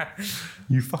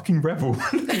 You fucking rebel.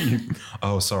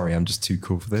 Oh, sorry, I'm just too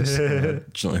cool for this. Do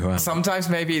you know who I am? Sometimes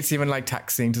maybe it's even like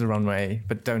taxiing to the runway,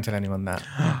 but don't tell anyone that.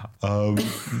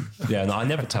 Yeah, no, I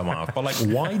never turn mine off. But like,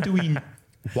 why do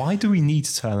we need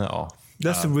to turn it off?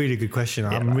 That's a really good question.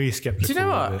 I'm really skeptical. Do you know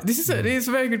what? This is a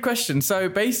very good question. So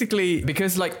basically,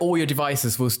 because like all your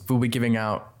devices will be giving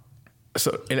out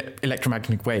sort of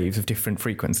electromagnetic waves of different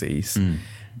frequencies,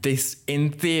 this in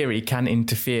theory can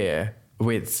interfere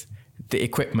with the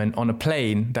equipment on a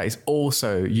plane that is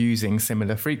also using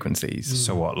similar frequencies.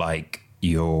 So what, like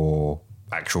your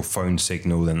actual phone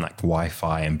signal and like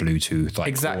Wi-Fi and Bluetooth, like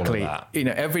exactly. all of that? You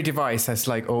know, every device has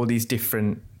like all these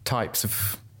different types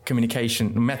of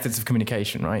methods of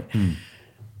communication, right?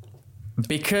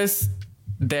 Because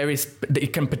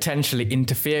it can potentially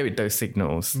interfere with those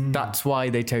signals. That's why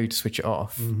they tell you to switch it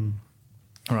off.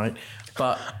 Right?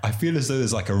 But I feel as though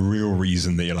there's like a real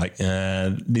reason that you're like,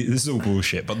 this is all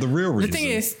bullshit. But the real reason...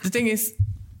 The thing is,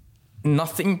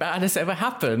 nothing bad has ever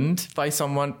happened by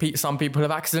someone. Some people have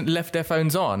accidentally left their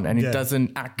phones on, and it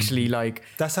doesn't actually like.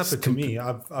 That's happened to me.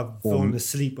 I've fallen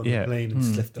asleep on the plane and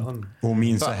just left it on. Or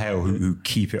me and Sahel who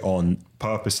keep it on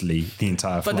purposely the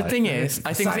entire flight. But the thing is,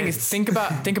 think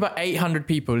about 800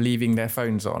 people leaving their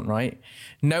phones on, right?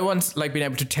 No one's like been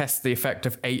able to test the effect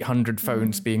of 800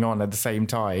 phones being on at the same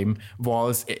time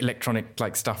whilst electronic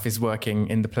like stuff is working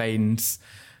in the planes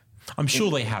I'm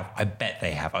sure they have. I bet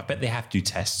they have. I bet they have to do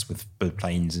tests with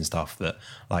planes and stuff that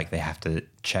like they have to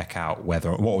check out what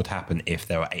would happen if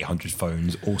there were 800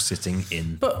 phones all sitting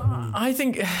in. But I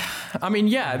think, I mean,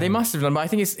 yeah, they must have done. But I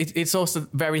think it's also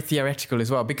very theoretical as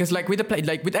well, because like with a plane,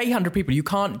 like with 800 people, you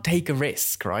can't take a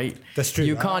risk, right? That's true.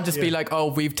 You can't just be like,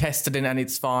 oh, we've tested it and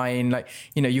it's fine. Like,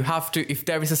 you know, you have to. If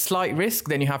there is a slight risk,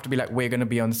 then you have to be like, we're going to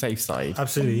be on the safe side.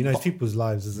 Absolutely. You know, it's people's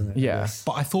lives, isn't it? Yeah.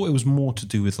 But I thought it was more to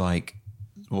do with like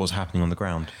what was happening on the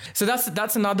ground. So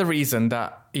that's another reason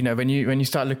that, you know, when you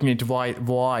start looking into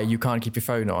why you can't keep your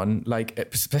phone on, like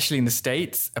especially in the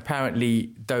States,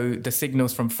 apparently though the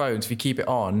signals from phones, if you keep it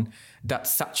on, that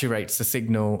saturates the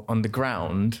signal on the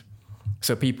ground.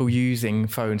 So people using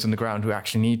phones on the ground who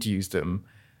actually need to use them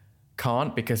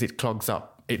can't, because it clogs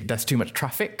up. There's too much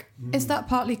traffic. Is that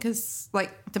partly because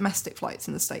like domestic flights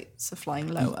in the States are flying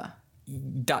lower?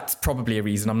 That's probably a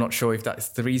reason. I'm not sure if that's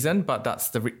the reason, but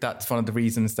that's one of the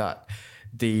reasons that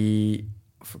I've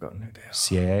forgotten who they are.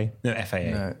 CAA? No, FAA.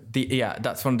 No,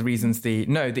 that's one of the reasons the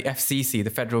FCC, the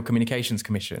Federal Communications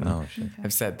Commission,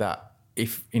 have said that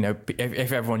if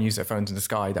everyone used their phones in the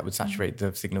sky, that would saturate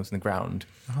the signals in the ground.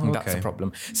 And that's a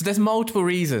problem. So there's multiple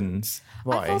reasons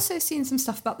why. I've also seen some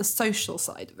stuff about the social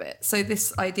side of it. So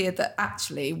this idea that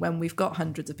actually when we've got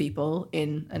hundreds of people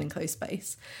in an enclosed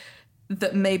space,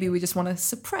 that maybe we just want to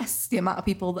suppress the amount of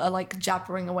people that are like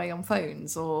jabbering away on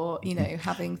phones or, you know,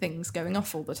 having things going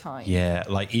off all the time. Yeah,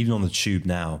 like even on the tube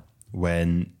now,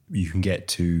 when you can get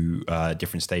to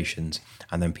different stations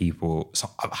and then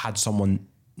I've had someone,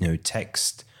 you know,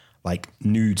 text like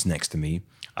nudes next to me.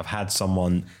 I've had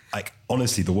someone, like,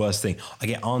 honestly, the worst thing, I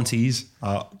get aunties,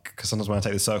 because sometimes when I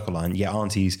take the Circle line, you get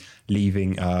aunties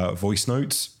leaving voice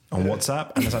notes on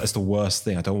WhatsApp. And it's like, it's the worst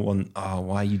thing. I don't want,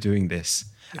 why are you doing this?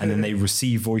 And then they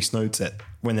receive voice notes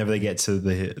whenever they get to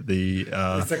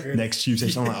the next tube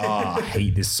station. I'm like, I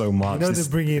hate this so much. You know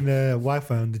they're bringing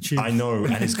Wi-Fi on the tube. I know,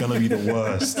 and it's going to be the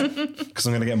worst because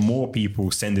I'm going to get more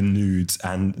people sending nudes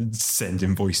and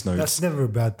sending voice notes. That's never a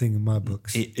bad thing in my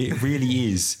books. It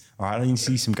really is. All right, I need to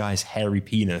see some guy's hairy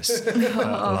penis at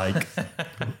like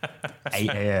 8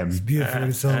 a.m. It's beautiful in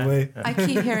its own way. I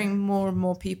keep hearing more and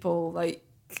more people like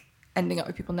ending up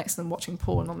with people next to them watching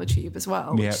porn on the tube as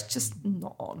well, which is just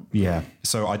not on. Yeah,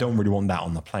 so I don't really want that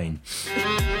on the plane.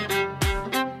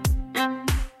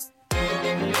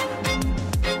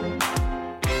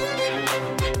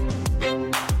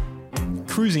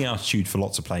 Cruising altitude for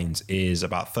lots of planes is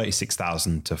about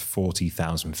 36,000 to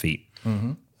 40,000 feet.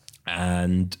 Mm-hmm.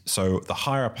 And so the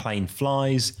higher a plane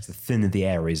flies, the thinner the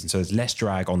air is. And so there's less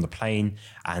drag on the plane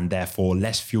and therefore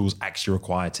less fuel is actually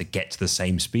required to get to the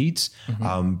same speeds.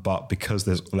 Mm-hmm. But because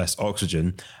there's less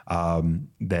oxygen,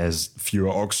 there's fewer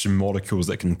oxygen molecules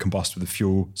that can combust with the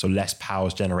fuel. So less power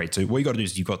is generated. So what you got to do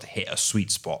is you've got to hit a sweet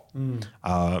spot.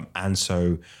 And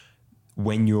so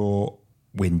when you're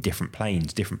with different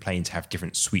planes have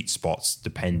different sweet spots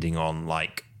depending on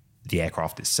like the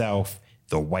aircraft itself,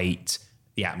 the weight,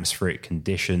 the atmospheric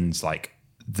conditions, like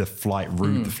the flight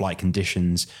route, the flight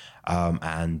conditions,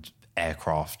 and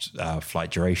aircraft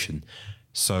flight duration.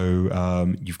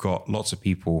 So you've got lots of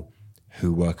people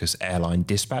who work as airline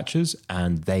dispatchers,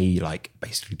 and they like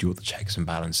basically do all the checks and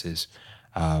balances.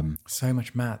 So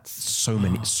much maths. So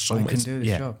much.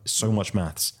 So much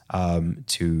maths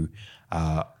to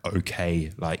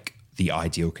okay like the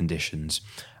ideal conditions.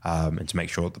 And to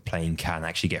make sure that the plane can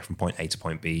actually get from point A to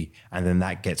point B. And then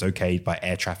that gets okayed by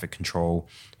air traffic control,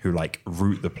 who like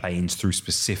route the planes through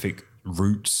specific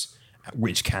routes,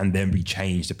 which can then be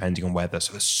changed depending on weather.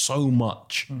 So there's so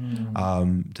much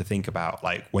to think about,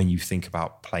 like when you think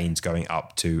about planes going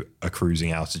up to a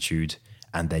cruising altitude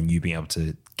and then you being able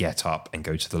to get up and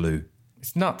go to the loo.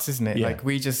 It's nuts, isn't it? Yeah. Like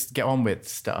we just get on with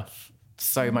stuff.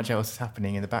 So much else is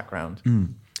happening in the background.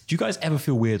 Do you guys ever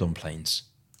feel weird on planes?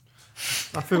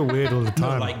 I feel weird all the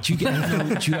time. No, like, do you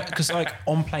get? Because like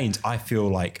on planes, I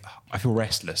feel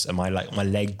restless, and my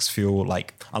legs feel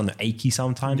like I don't know, achy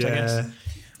sometimes. I guess.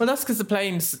 Well, that's because the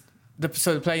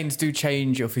planes do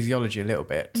change your physiology a little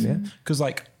bit. Yeah. Because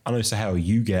like I know, Sahel,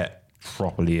 you get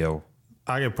properly ill.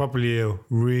 I get properly ill.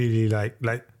 Really like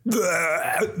get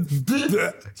out of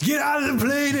the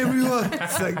plane, everyone.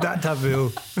 It's like that type of ill.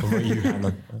 What about you,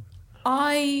 Hannah?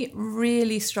 I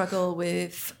really struggle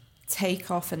with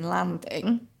takeoff and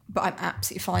landing, but I'm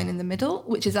absolutely fine in the middle,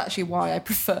 which is actually why I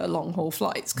prefer long haul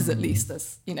flights, because at least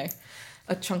there's, you know,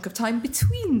 a chunk of time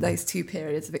between those two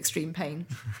periods of extreme pain.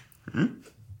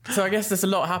 So I guess there's a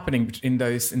lot happening in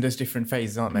those different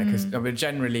phases, aren't there? Because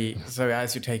generally, so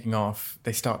as you're taking off,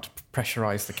 they start to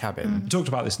pressurize the cabin. We talked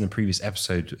about this in the previous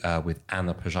episode with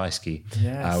Anna Pajajski,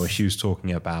 Yes. where she was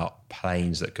talking about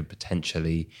planes that could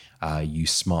potentially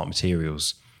use smart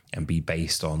materials and be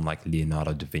based on like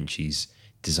Leonardo da Vinci's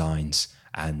designs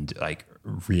and like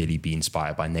really be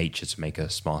inspired by nature to make a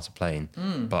smarter plane.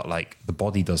 But like the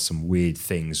body does some weird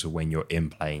things when you're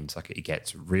in planes. Like it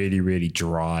gets really, really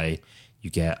dry. You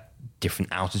get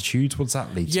different altitudes. What's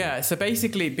that lead to? Yeah, so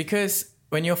basically, because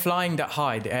when you're flying that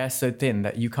high, the air's so thin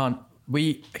that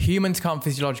humans can't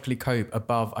physiologically cope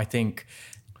above, I think,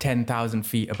 10,000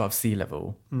 feet above sea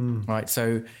level, right?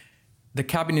 So the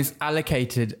cabin is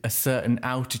allocated a certain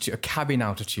altitude, a cabin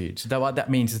altitude. So what that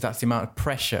means is that's the amount of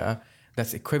pressure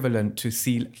that's equivalent to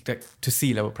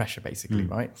sea level pressure, basically,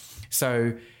 right?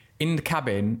 So in the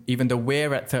cabin, even though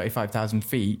we're at 35,000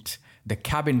 feet, the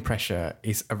cabin pressure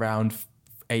is around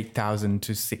 8,000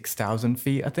 to 6,000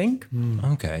 feet, I think.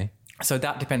 Okay. So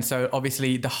that depends. So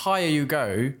obviously, the higher you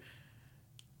go,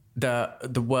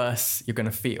 the worse you're going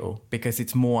to feel because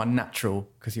it's more unnatural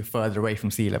because you're further away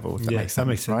from sea level. If that makes sense, that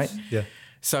makes sense. right? Yeah.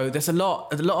 So there's a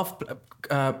lot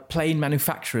of plane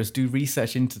manufacturers do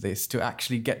research into this to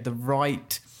actually get the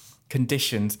right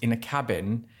conditions in a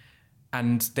cabin,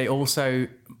 and they also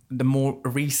the more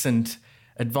recent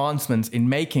advancements in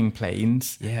making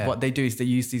planes, what they do is they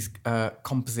use these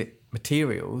composite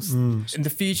materials. In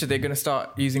the future, they're going to start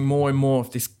using more and more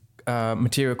of this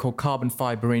material called carbon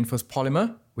fiber reinforced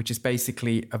polymer, which is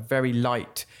basically a very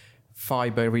light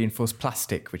fiber reinforced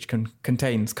plastic which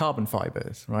contains carbon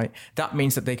fibers, right? That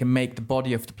means that they can make the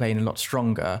body of the plane a lot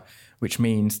stronger, which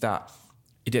means that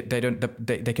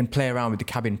they can play around with the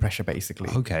cabin pressure, basically.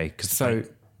 Okay. So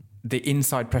the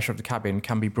inside pressure of the cabin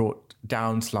can be brought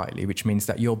down slightly, which means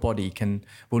that your body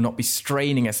will not be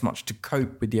straining as much to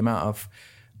cope with the amount of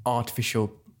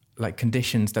artificial like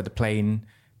conditions that the plane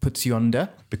puts you under.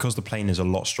 Because the plane is a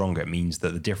lot stronger, it means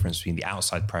that the difference between the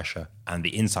outside pressure and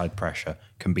the inside pressure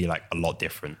can be like a lot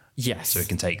different. Yes. So it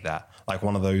can take that. Like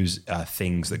one of those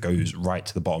things that goes right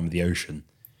to the bottom of the ocean.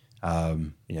 Where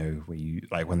you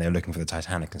like when they were looking for the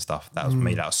Titanic and stuff, that was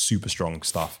made out of super strong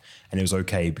stuff. And it was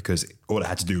okay because all it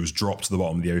had to do was drop to the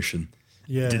bottom of the ocean.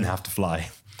 Yeah. It didn't have to fly.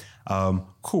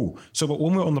 Cool. So but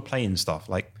when we're on the plane and stuff,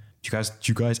 like do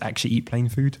you guys actually eat plane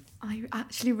food? I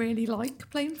actually really like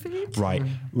plane food. Right.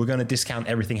 We're going to discount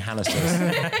everything Hannah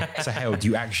says. So, Hale, do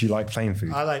you actually like plane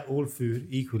food? I like all food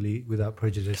equally without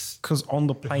prejudice. Because on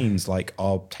the planes, like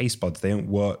our taste buds, they don't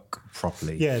work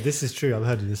properly. Yeah, this is true. I've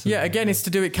heard of this. Yeah, again, it's to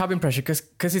do with cabin pressure because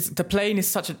the plane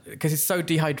is because it's so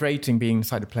dehydrating being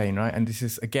inside the plane, right? And this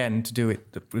is again to do with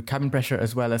the cabin pressure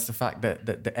as well as the fact that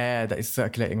the air that is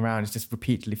circulating around is just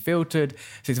repeatedly filtered.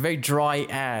 So it's a very dry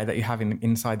air that you have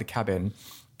inside the cabin.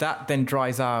 That then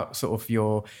dries out sort of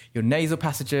your nasal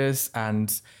passages,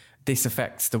 and this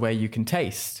affects the way you can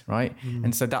taste, right?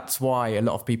 And so that's why a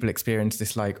lot of people experience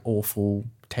this like awful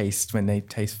taste when they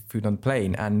taste food on the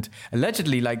plane. And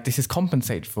allegedly, like this is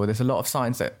compensated for. There's a lot of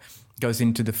science that goes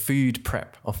into the food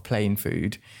prep of plane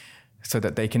food so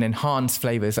that they can enhance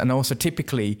flavors. And also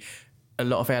typically a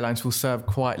lot of airlines will serve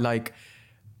quite like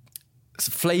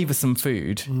flavorsome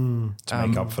food. To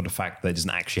make up for the fact that it doesn't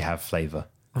actually have flavor.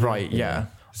 Right, yeah.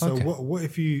 So what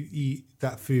if you eat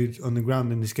that food on the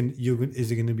ground and is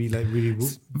it going to be like really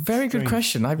very good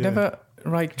question. I've never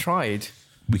tried.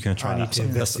 We're going to try that.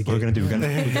 That's what we're going to do. We're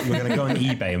going to go on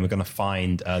eBay and we're going to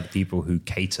find the people who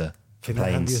cater for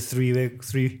planes.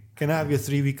 Can I have your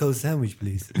 3-week-old sandwich,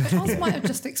 please? Charles might have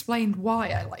just explained why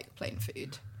I like plane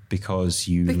food. Because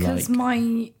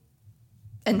my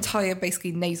entire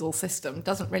basically nasal system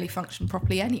doesn't really function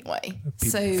properly anyway.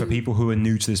 So for people who are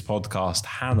new to this podcast,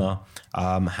 Hannah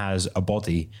has a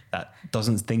body that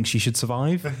doesn't think she should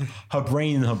survive. Her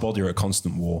brain and her body are at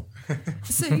constant war.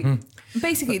 So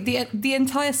basically the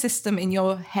entire system in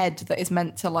your head that is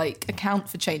meant to like account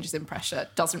for changes in pressure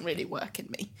doesn't really work in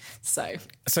me. So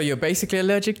you're basically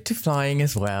allergic to flying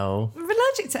as well. I'm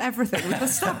allergic to everything. We've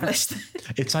established.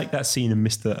 It's like that scene in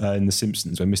in The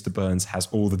Simpsons where Mr. Burns has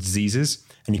all the diseases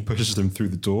and he pushes them through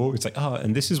the door. It's like,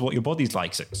 and this is what your body's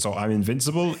like. So I'm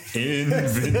invincible.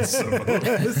 Invincible.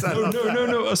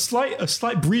 No. A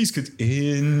slight breeze could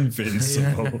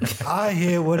invincible. I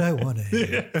hear what I want to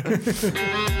hear.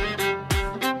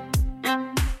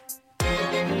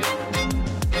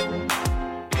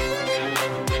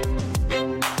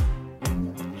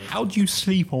 How do you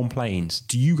sleep on planes?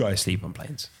 Do you guys sleep on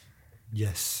planes?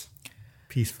 Yes,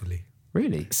 peacefully.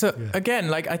 Really? So again,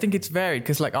 like I think it's varied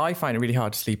because like I find it really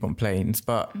hard to sleep on planes,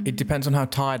 but it depends on how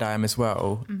tired I am as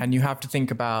well. And you have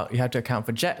to account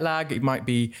for jet lag. It might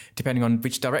be depending on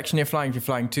which direction you're flying. If you're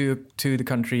flying to the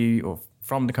country or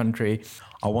from the country.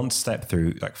 I once slept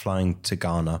through, like flying to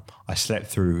Ghana, I slept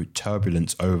through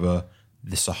turbulence over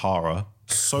the Sahara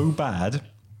so bad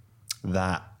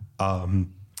that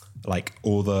like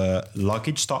all the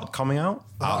luggage started coming out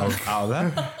of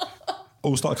there.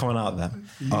 All started coming out of there.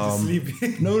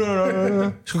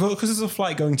 No. Because there's a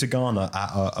flight going to Ghana at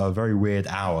a very weird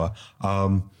hour.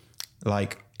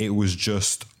 Like it was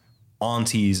just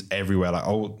aunties everywhere. Like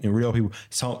real people.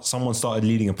 Someone started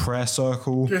leading a prayer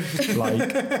circle.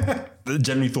 Like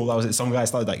generally thought that was it. Some guy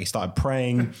started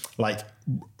praying. Like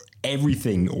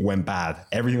everything went bad.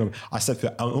 I slept through.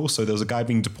 And also there was a guy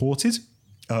being deported.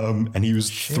 And he was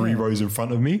 3 rows in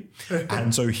front of me.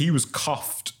 And so he was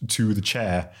cuffed to the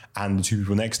chair and the 2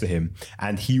 people next to him.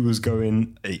 And he was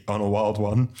going on a wild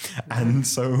one. And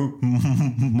so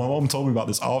my mom told me about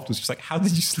this afterwards. She's like, how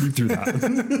did you sleep through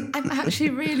that? I'm actually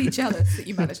really jealous that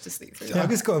you managed to sleep through that. I've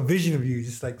just got a vision of you,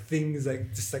 just like things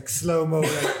like just like slow-mo,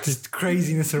 like just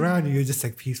craziness around you. You're just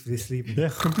like peacefully sleeping. Yeah,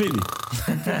 completely.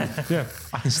 Yeah,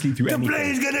 I can sleep through anything. The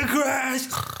plane's gonna crash!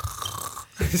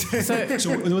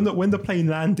 So when the plane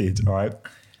landed, all right,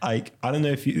 like I don't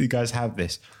know if you guys have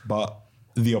this, but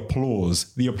the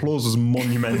applause was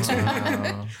monumental.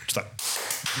 Just like,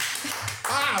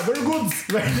 very good.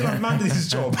 That man did his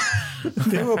job.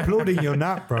 They were applauding your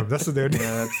nap, bro. That's what they were doing.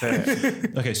 That's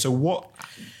it. Okay, so what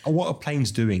are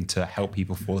planes doing to help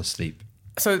people fall asleep?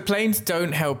 So planes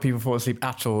don't help people fall asleep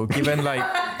at all, given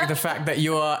like the fact that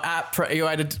you're at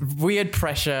a weird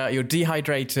pressure, you're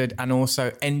dehydrated, and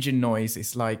also engine noise.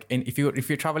 It's like if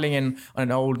you're traveling on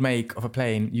an old make of a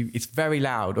plane, it's very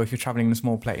loud. Or if you're traveling in a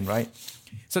small plane, right?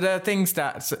 So there are things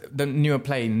that the newer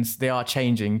planes they are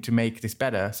changing to make this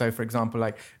better. So for example,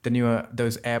 like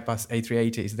those Airbus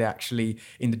A380s, they actually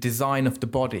in the design of the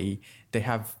body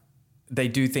they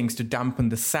do things to dampen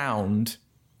the sound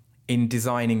in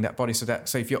designing that body,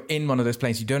 so if you're in one of those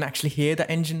planes, you don't actually hear that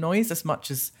engine noise as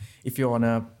much as if you're on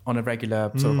a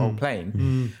regular sort of old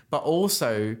plane. But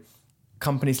also,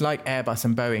 companies like Airbus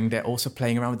and Boeing, they're also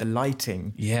playing around with the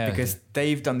lighting, because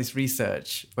they've done this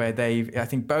research where I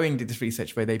think Boeing did this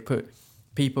research where they put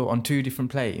people on 2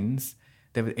 different planes.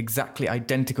 They were exactly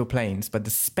identical planes, but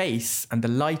the space and the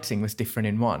lighting was different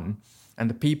in one. And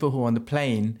the people who were on the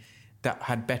plane that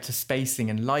had better spacing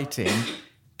and lighting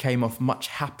came off much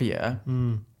happier,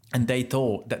 and they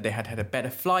thought that they had a better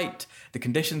flight, the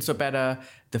conditions were better,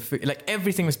 the food, like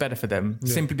everything was better for them,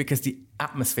 simply because the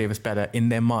atmosphere was better in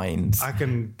their minds. I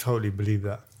can totally believe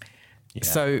that. Yeah.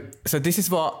 So this is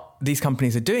what these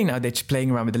companies are doing now. They're just playing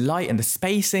around with the light and the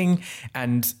spacing,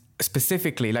 and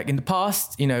specifically, like in the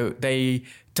past, they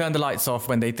turn the lights off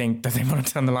when they think that they want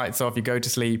to turn the lights off. You go to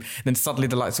sleep, then suddenly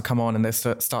the lights will come on and they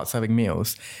start serving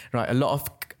meals. Right? A lot of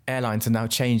airlines are now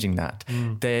changing that.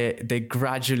 They're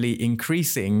gradually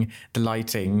increasing the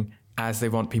lighting as they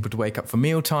want people to wake up for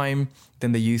mealtime.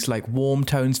 Then they use like warm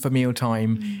tones for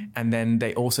mealtime. And then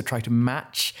they also try to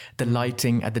match the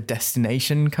lighting at the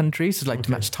destination countries, so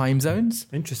to match time zones.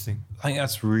 Interesting. I think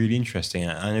that's really interesting.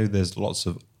 I know there's lots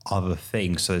of other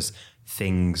things. So there's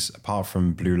things apart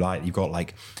from blue light. You've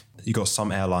got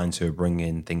some airlines who are bringing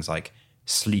in things like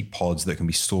sleep pods that can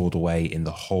be stored away in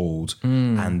the hold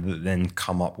and then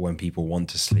come up when people want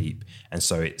to sleep. And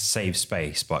so it saves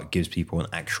space, but gives people an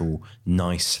actual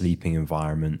nice sleeping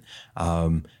environment.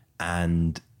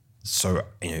 And so,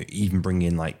 even bring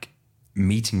in like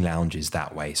meeting lounges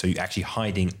that way. So you're actually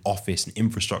hiding office and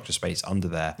infrastructure space under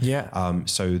there. Yeah.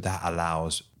 So that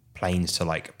allows planes to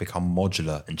like become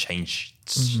modular and change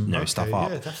stuff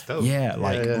up. Yeah, that's dope.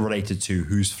 Related to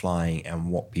who's flying and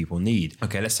what people need.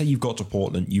 Okay, let's say you've got to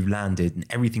Portland, you've landed and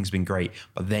everything's been great,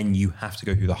 but then you have to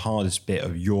go through the hardest bit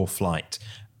of your flight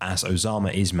as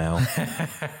Osama Ismail.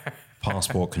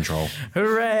 Passport control.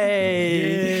 Hooray!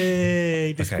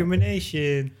 Yay,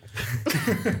 discrimination.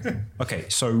 Okay,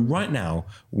 so right now,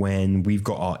 when we've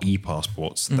got our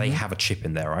e-passports, they have a chip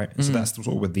in there, right? So that's sort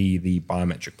of with the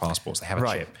biometric passports, they have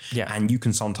a chip. Yeah. And you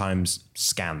can sometimes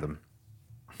scan them.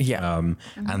 Yeah.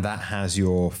 And that has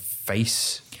your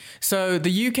face. So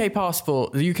the UK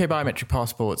biometric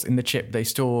passports in the chip, they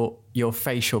store your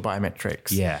facial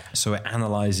biometrics. Yeah, so it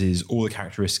analyzes all the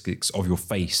characteristics of your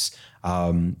face,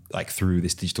 like through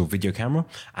this digital video camera,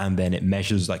 and then it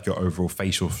measures like your overall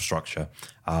facial structure,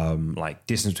 like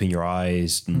distance between your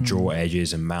eyes and jaw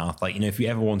edges and mouth. Like, you know, if you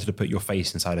ever wanted to put your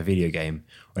face inside a video game,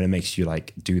 when it makes you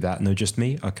like do that, no, just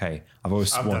me. Okay, I've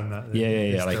done that.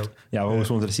 Yeah. Like, I've always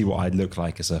wanted to see what I'd look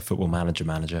like as a football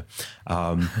manager.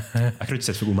 I could have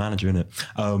said football manager,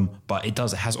 innit? But it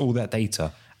does. It has all that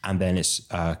data. And then it's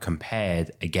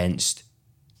compared against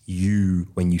you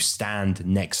when you stand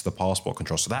next to the passport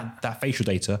control. So that facial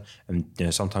data and, you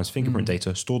know, sometimes fingerprint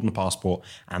data stored in the passport,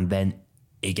 and then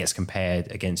it gets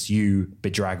compared against you,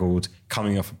 bedraggled,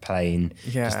 coming off a plane,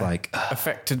 just like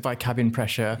affected by cabin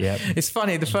pressure. Yep. It's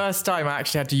funny, the first time I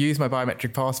actually had to use my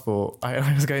biometric passport,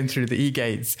 I was going through the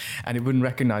e-gates and it wouldn't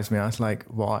recognize me. I was like,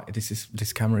 what?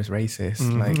 This camera is racist.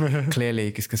 Like, clearly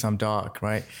it's because I'm dark,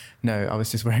 right? No, I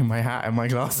was just wearing my hat and my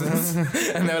glasses.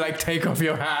 And they were like, take off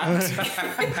your hat.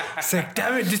 It's like,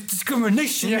 damn it, this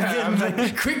discrimination. Yeah, I'm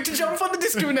like, quick to jump on the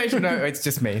discrimination. No, it's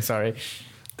just me, sorry.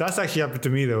 That's actually happened to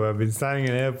me though. I've been standing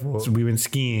in an airport. We've been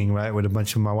skiing, right, with a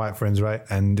bunch of my white friends, right?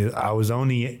 And I was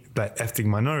only like ethnic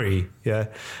minority, yeah.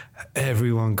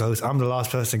 Everyone goes, I'm the last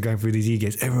person going through these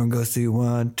e-gates. Everyone goes through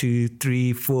 1, 2,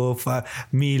 3, 4, 5.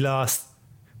 Me last,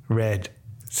 red.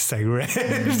 It's like red.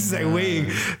 It's like waiting.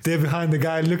 They're behind the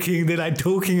guy looking, they're like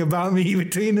talking about me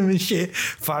between them and shit.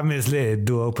 5 minutes later, the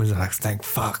door opens. I'm like, thank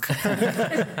fuck.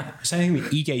 Saying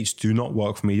e-gates do not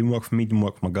work for me. Didn't work for me. Didn't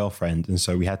work for my girlfriend. And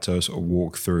so we had to sort of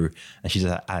walk through. And she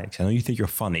said, Alex, I know you think you're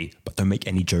funny, but don't make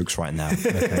any jokes right now.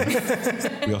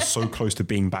 Okay? We are so close to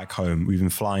being back home. We've been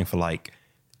flying for like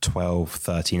 12,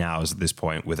 13 hours at this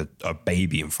point with a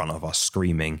baby in front of us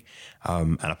screaming,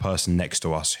 and a person next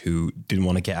to us who didn't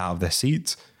want to get out of their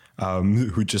seat.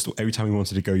 Who just, every time we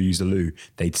wanted to go use the loo,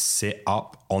 they'd sit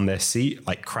up on their seat,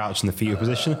 like crouch in the fetal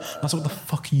position. I was like, what the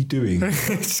fuck are you doing?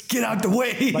 Just get out the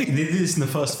way. Like, they did this in the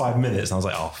first 5 minutes, and I was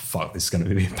like, oh, fuck, this is going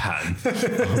to be a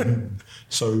pattern.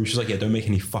 So she's like, yeah, don't make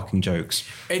any fucking jokes.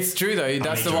 It's true, though.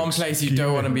 That's the one place you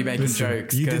don't want to be making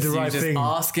jokes. You did the right thing. You're just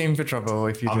asking for trouble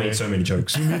if you do. I made so many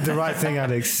jokes. You did the right thing,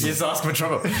 Alex. You just ask for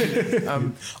trouble.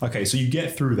 Okay, so you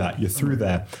get through that. You're through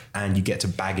there, and you get to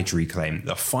baggage reclaim.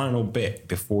 The final bit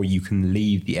before you can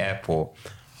leave the airport.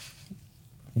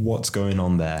 What's going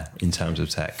on there in terms of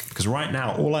tech? Because right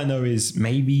now, all I know is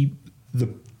maybe the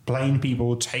plane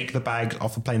people take the bag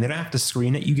off the plane. They don't have to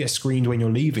screen it. You get screened when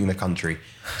you're leaving the country.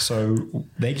 So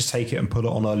they just take it and put it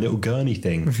on a little gurney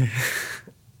thing.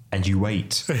 And you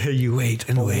wait. You wait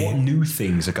and wait. What new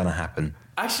things are going to happen?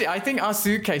 Actually, I think our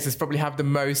suitcases probably have the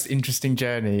most interesting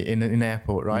journey in an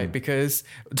airport, right? Because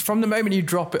from the moment you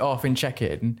drop it off in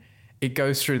check-in, it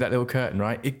goes through that little curtain,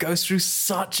 right? It goes through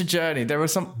such a journey. There are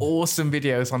some awesome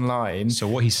videos online. So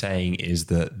what he's saying is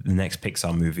that the next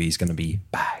Pixar movie is going to be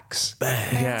Bags.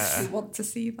 I want to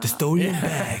see that. The story of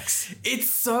Bags.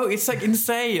 It's like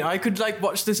insane. I could like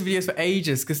watch these videos for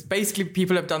ages because basically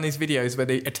people have done these videos where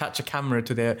they attach a camera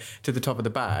to the top of the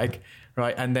bag,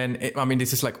 right? And then,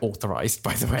 this is like authorized,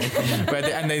 by the way,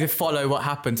 and they follow what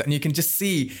happens. And you can just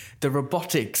see the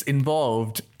robotics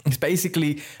involved. It's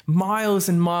basically miles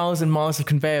and miles and miles of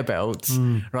conveyor belts,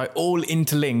 right? All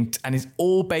interlinked, and it's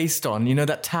all based on, you know,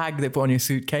 that tag they put on your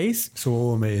suitcase? It's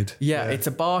all made. Yeah, it's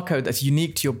a barcode that's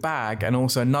unique to your bag, and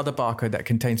also another barcode that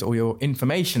contains all your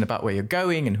information about where you're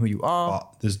going and who you are.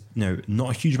 But there's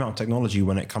not a huge amount of technology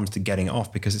when it comes to getting it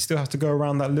off, because it still has to go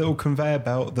around that little conveyor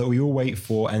belt that we all wait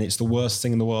for, and it's the worst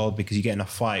thing in the world because you get in a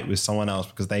fight with someone else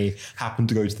because they happen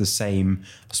to go to the same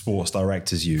Sports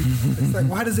Direct as you. It's like,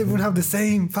 why does everyone have the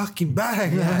same fucking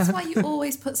bag? Yeah, that's why you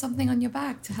always put something on your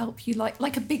bag to help you,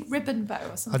 like a big ribbon bow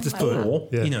or something. I just like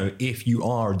thought, that. Or, if you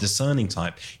are a discerning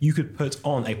type, you could put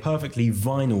on a perfectly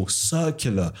vinyl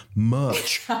circular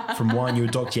merch from Wine You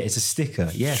Adopt Yet. It's a sticker,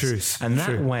 yes. True. And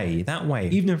that way,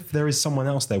 even if there is someone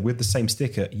else there with the same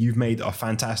sticker, you've made a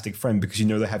fantastic friend because you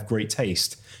know they have great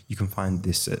taste. You can find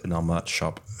this in our merch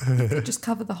shop. Just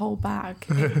cover the whole bag.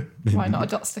 Why not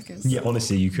adopt stickers? Yeah,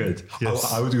 honestly, you could.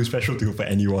 Yes. I would do a special deal for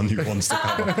anyone who wants to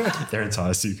cover their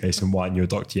entire suitcase and Wine You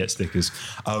Adopt Yet stickers.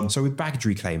 So with baggage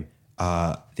reclaim,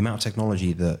 the amount of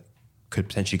technology that could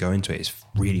potentially go into it is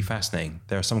really fascinating.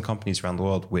 There are some companies around the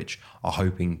world which are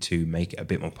hoping to make it a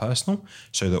bit more personal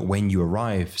so that when you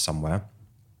arrive somewhere,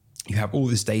 you have all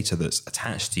this data that's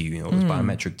attached to you, all this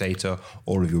biometric data,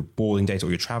 all of your boarding data,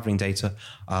 all your traveling data.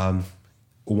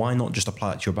 Why not just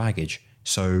apply it to your baggage?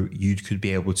 So you could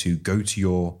be able to go to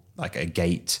your, like a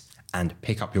gate and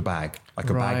pick up your bag. Like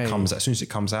a bag comes, as soon as it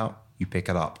comes out, you pick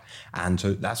it up. And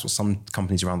so that's what some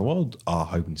companies around the world are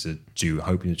hoping to do,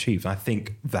 hoping to achieve. And I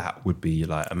think that would be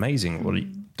like amazing. Well,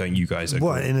 Don't you guys agree?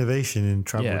 What an innovation in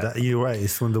travel. Yeah. That, you're right,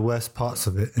 it's one of the worst parts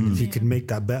of it. And if you could make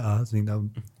that better, I think that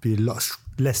would be a lot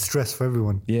less stress for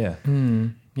everyone. Yeah.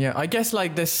 Yeah, I guess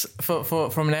like this,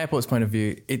 from an airport's point of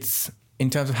view, it's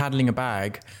in terms of handling a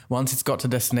bag, once it's got to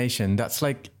destination, that's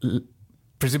like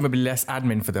presumably less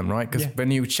admin for them, right? Because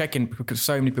when you check in, because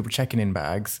so many people checking in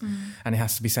bags and it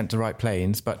has to be sent to the right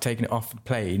planes, but taking it off the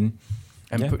plane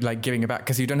and giving it back,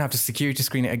 because you don't have to security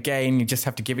screen it again, you just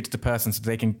have to give it to the person so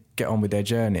they can get on with their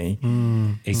journey.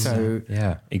 So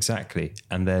yeah, exactly.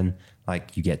 And then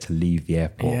like you get to leave the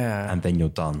airport and then you're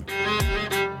done.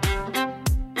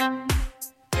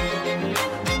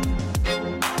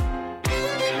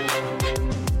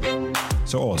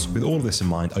 So Oz, with all of this in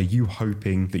mind, are you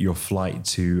hoping that your flight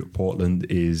to Portland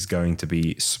is going to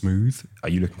be smooth? Are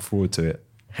you looking forward to it?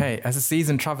 Hey, as a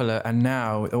seasoned traveller and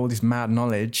now with all this mad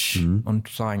knowledge on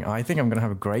flying, I think I'm going to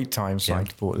have a great time flying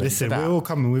to Portland. Listen, we're all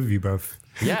coming with you, bruv.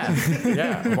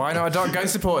 Yeah. Why not? I don't go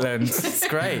to Portland. It's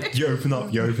great. You open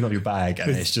up your bag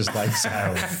and it's just like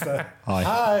sales.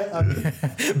 Hi.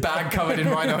 Bag covered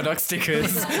in Why Not Doc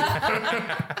stickers.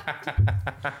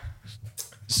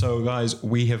 So, guys,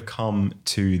 we have come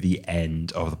to the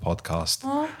end of the podcast.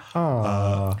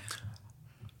 I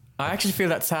actually feel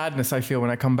that sadness I feel when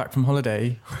I come back from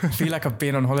holiday. I feel like I've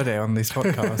been on holiday on this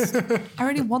podcast. I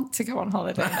really want to go on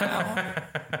holiday now.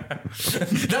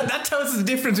 that tells us the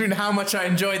difference between how much I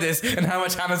enjoy this and how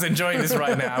much Hannah's enjoying this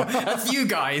right now. That's you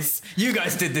guys. You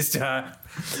guys did this to her.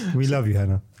 We love you,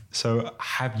 Hannah. So,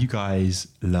 have you guys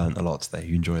learned a lot today?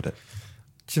 You enjoyed it?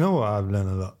 Do you know what? I've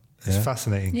learned a lot. It's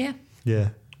fascinating. Yeah.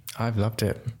 I've loved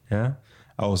it. Yeah?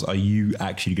 Oz, are you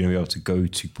actually going to be able to go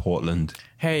to Portland?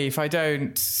 Hey, if I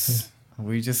don't,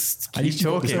 we just keep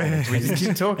talking. At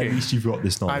least you've got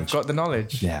this knowledge. I've got the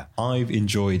knowledge. Yeah. I've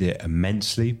enjoyed it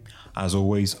immensely. As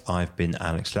always, I've been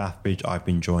Alex Lathbridge. I've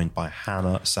been joined by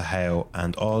Hannah, Sahel,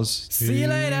 and Oz. See you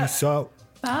later. So,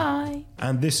 Bye.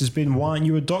 And this has been Why Aren't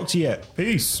You a Doctor Yet?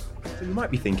 Peace. So you might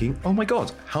be thinking, oh my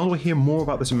god, how do I hear more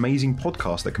about this amazing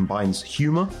podcast that combines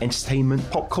humour, entertainment,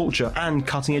 pop culture, and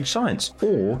cutting edge science?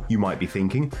 Or you might be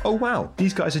thinking, oh wow,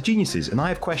 these guys are geniuses and I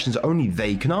have questions that only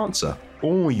they can answer.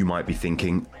 Or you might be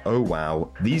thinking, oh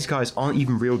wow, these guys aren't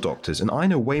even real doctors and I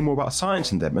know way more about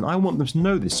science than them and I want them to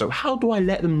know this, so how do I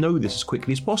let them know this as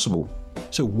quickly as possible?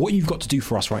 So what you've got to do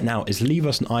for us right now is leave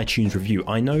us an iTunes review.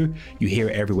 I know you hear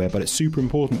it everywhere, but it's super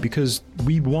important because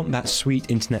we want that sweet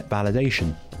internet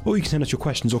validation. Or you can send us your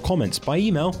questions or comments by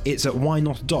email. It's at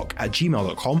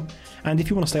whynotdoc@gmail.com. And if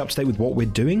you want to stay up to date with what we're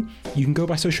doing, you can go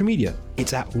by social media.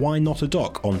 It's at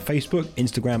whynotadoc on Facebook,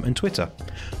 Instagram, and Twitter.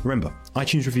 Remember,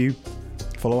 iTunes review,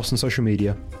 follow us on social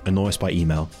media, annoy us by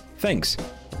email. Thanks.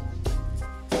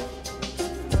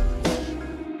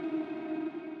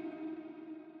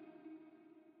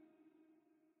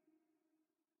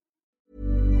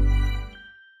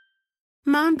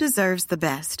 Mom deserves the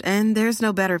best, and there's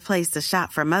no better place to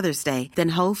shop for Mother's Day than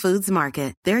Whole Foods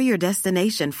Market. They're your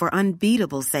destination for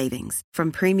unbeatable savings,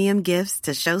 from premium gifts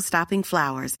to show-stopping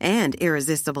flowers and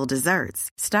irresistible desserts.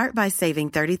 Start by saving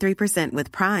 33%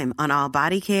 with Prime on all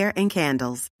body care and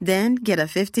candles. Then get a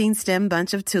 15-stem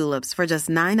bunch of tulips for just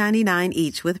 $9.99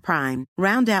 each with Prime.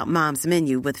 Round out Mom's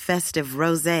menu with festive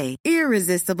rosé,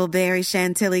 irresistible berry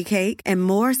chantilly cake, and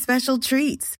more special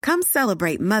treats. Come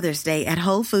celebrate Mother's Day at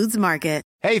Whole Foods Market.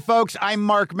 Hey, folks, I'm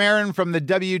Mark Maron from the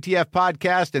WTF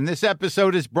Podcast, and this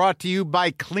episode is brought to you by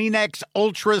Kleenex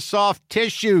Ultra Soft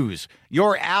Tissues,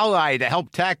 your ally to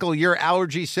help tackle your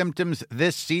allergy symptoms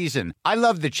this season. I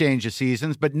love the change of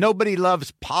seasons, but nobody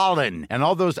loves pollen and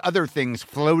all those other things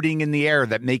floating in the air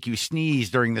that make you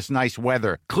sneeze during this nice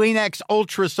weather. Kleenex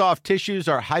Ultra Soft Tissues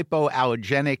are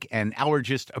hypoallergenic and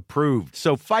allergist approved,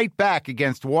 so fight back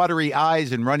against watery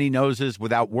eyes and runny noses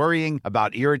without worrying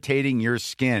about irritating your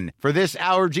skin. For this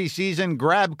allergy season,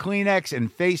 grab Kleenex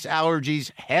and face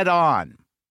allergies head on.